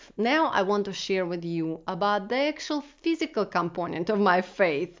life. Now I want to share with you about the actual physical component of my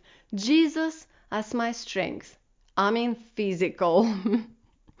faith. Jesus as my strength. I mean physical.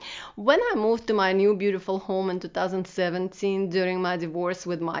 When I moved to my new beautiful home in 2017 during my divorce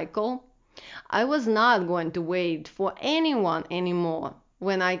with Michael, I was not going to wait for anyone anymore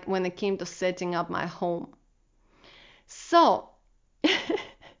when it came to setting up my home. So,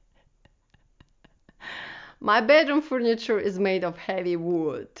 my bedroom furniture is made of heavy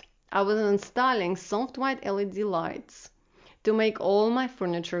wood. I was installing soft white LED lights to make all my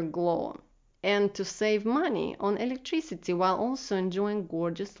furniture glow and to save money on electricity while also enjoying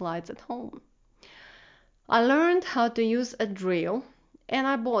gorgeous lights at home. I learned how to use a drill, and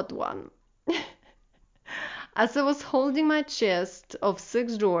I bought one. As I was holding my chest of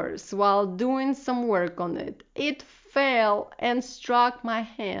 6 drawers while doing some work on it, it fell and struck my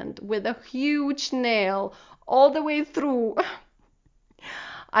hand with a huge nail all the way through.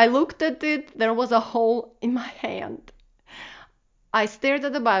 I looked at it, there was a hole in my hand. I stared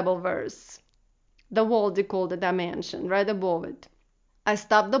at the Bible verse, the wall decor that I mentioned, right above it. I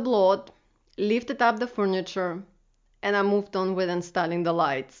stopped the blood, lifted up the furniture, and I moved on with installing the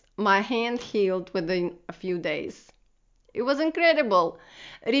lights. My hand healed within a few days. It was incredible.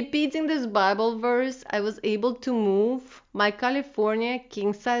 Repeating this Bible verse, I was able to move my California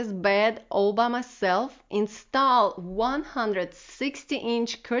king-size bed all by myself, install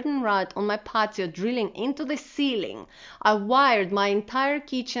 160-inch curtain rod on my patio drilling into the ceiling. I wired my entire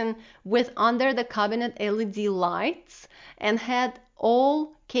kitchen with under-the-cabinet LED lights and had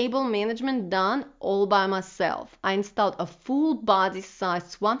all cable management done all by myself. I installed a full body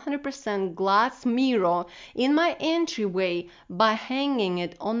size 100% glass mirror in my entryway by hanging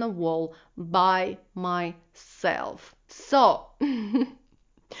it on the wall by myself. So,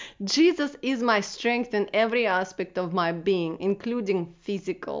 Jesus is my strength in every aspect of my being, including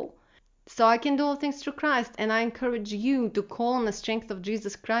physical. So I can do all things through Christ, and I encourage you to call on the strength of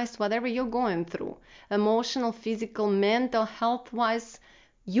Jesus Christ, whatever you're going through, emotional, physical, mental, health-wise,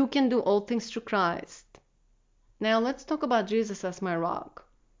 you can do all things through Christ. Now let's talk about Jesus as my rock.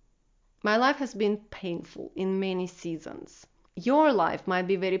 My life has been painful in many seasons. Your life might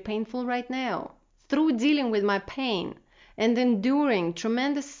be very painful right now. Through dealing with my pain, and enduring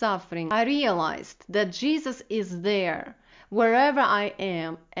tremendous suffering, I realized that Jesus is there wherever I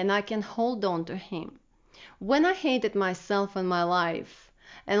am, and I can hold on to him. When I hated myself and my life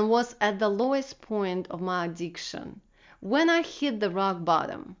and was at the lowest point of my addiction, when I hit the rock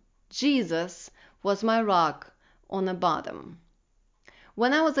bottom, Jesus was my rock on the bottom.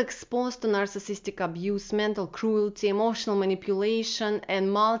 When I was exposed to narcissistic abuse, mental cruelty, emotional manipulation,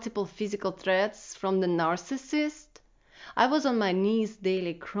 and multiple physical threats from the narcissist, I was on my knees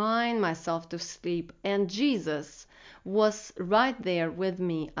daily crying myself to sleep, and Jesus was right there with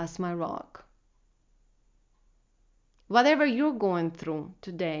me as my rock. Whatever you're going through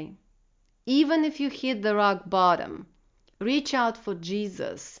today, even if you hit the rock bottom, reach out for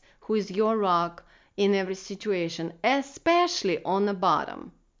Jesus, who is your rock in every situation, especially on the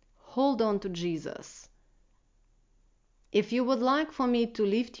bottom. Hold on to Jesus. If you would like for me to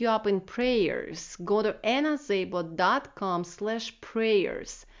lift you up in prayers, go to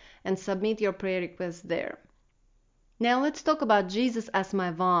annazabot.com/prayers and submit your prayer request there. Now let's talk about Jesus as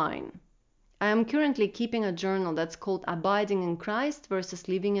my vine. I am currently keeping a journal that's called Abiding in Christ versus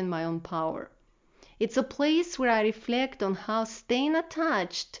Living in My Own Power. It's a place where I reflect on how staying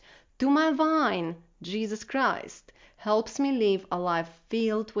attached to my vine, Jesus Christ, helps me live a life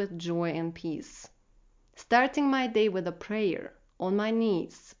filled with joy and peace. Starting my day with a prayer on my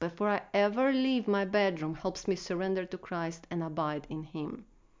knees before I ever leave my bedroom helps me surrender to Christ and abide in Him.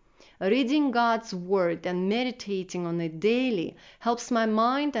 Reading God's Word and meditating on it daily helps my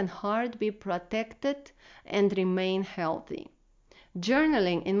mind and heart be protected and remain healthy.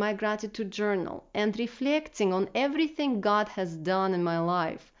 Journaling in my gratitude journal and reflecting on everything God has done in my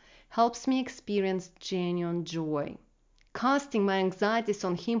life helps me experience genuine joy. Casting my anxieties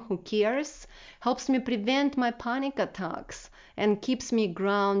on Him who cares helps me prevent my panic attacks and keeps me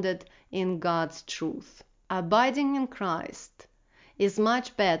grounded in God's truth. Abiding in Christ is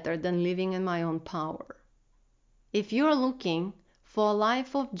much better than living in my own power. If you're looking for a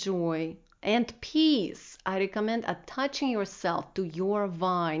life of joy and peace, I recommend attaching yourself to your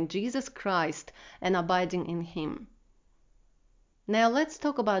vine, Jesus Christ, and abiding in Him. Now let's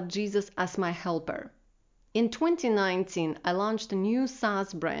talk about Jesus as my helper. In 2019, I launched a new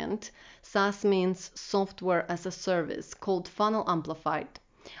SaaS brand. SaaS means software as a service, called Funnel Amplified.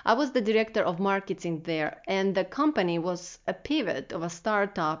 I was the director of marketing there, and the company was a pivot of a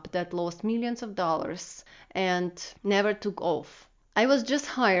startup that lost millions of dollars and never took off. I was just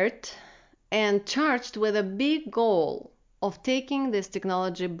hired and charged with a big goal of taking this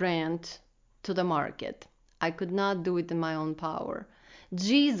technology brand to the market. I could not do it in my own power.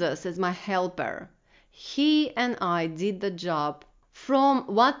 Jesus is my helper. He and I did the job from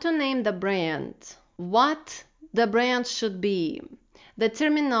what to name the brand, what the brand should be, the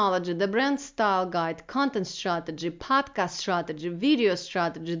terminology, the brand style guide, content strategy, podcast strategy, video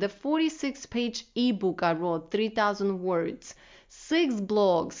strategy, the 46-page ebook I wrote, 3,000 words, 6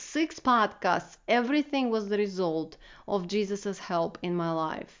 blogs, 6 podcasts. Everything was the result of Jesus' help in my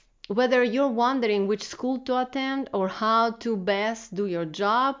life. Whether you're wondering which school to attend or how to best do your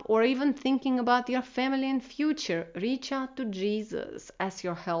job or even thinking about your family and future, reach out to Jesus as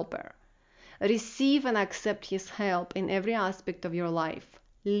your helper. Receive and accept His help in every aspect of your life.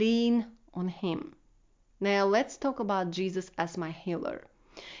 Lean on Him. Now let's talk about Jesus as my healer.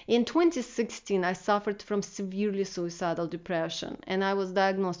 In 2016, I suffered from severely suicidal depression and I was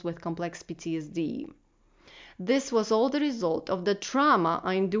diagnosed with complex PTSD. This was all the result of the trauma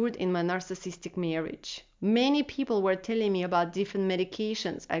I endured in my narcissistic marriage. Many people were telling me about different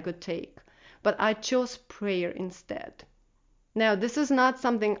medications I could take, but I chose prayer instead. Now, this is not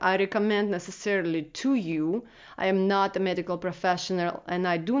something I recommend necessarily to you. I am not a medical professional and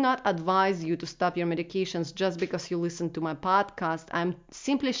I do not advise you to stop your medications just because you listen to my podcast. I'm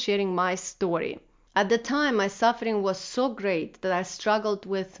simply sharing my story. At the time, my suffering was so great that I struggled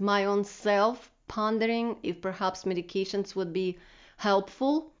with my own self, pondering if perhaps medications would be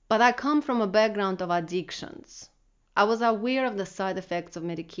helpful, but I come from a background of addictions. I was aware of the side effects of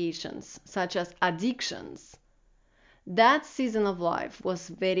medications, such as addictions. That season of life was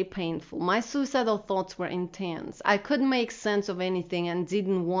very painful. My suicidal thoughts were intense. I couldn't make sense of anything and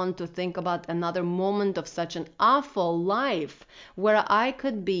didn't want to think about another moment of such an awful life where I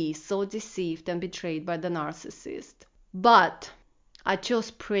could be so deceived and betrayed by the narcissist. But I chose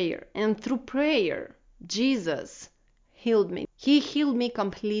prayer, and through prayer, Jesus healed me. He healed me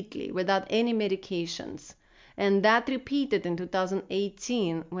completely without any medications. And that repeated in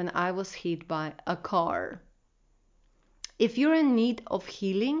 2018 when I was hit by a car. If you're in need of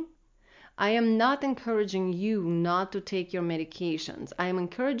healing, I am not encouraging you not to take your medications. I am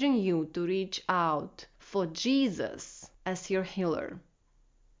encouraging you to reach out for Jesus as your healer.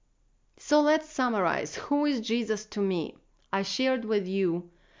 So let's summarize. Who is Jesus to me? I shared with you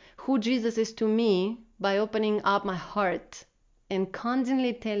who Jesus is to me by opening up my heart and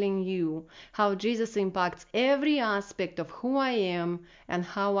constantly telling you how Jesus impacts every aspect of who I am and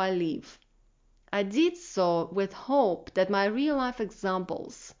how I live. I did so with hope that my real life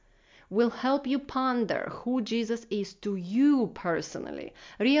examples will help you ponder who Jesus is to you personally.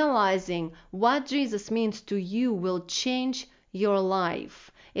 Realizing what Jesus means to you will change your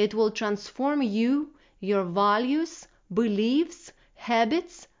life. It will transform you, your values, beliefs,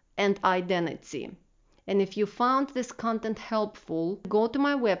 habits, and identity. And if you found this content helpful, go to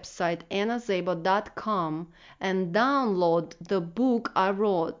my website annaszabo.com and download the book I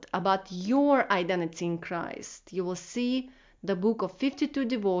wrote about your identity in Christ. You will see the book of 52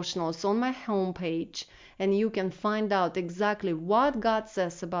 devotionals on my homepage, and you can find out exactly what God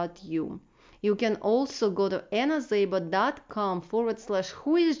says about you. You can also go to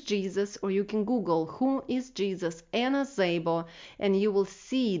annaszabo.com/who is Jesus, or you can Google who is Jesus Anna Szabo, and you will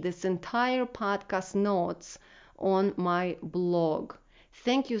see this entire podcast notes on my blog.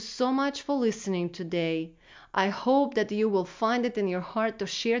 Thank you so much for listening today. I hope that you will find it in your heart to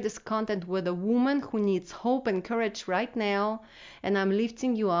share this content with a woman who needs hope and courage right now, and I'm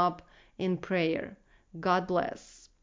lifting you up in prayer. God bless.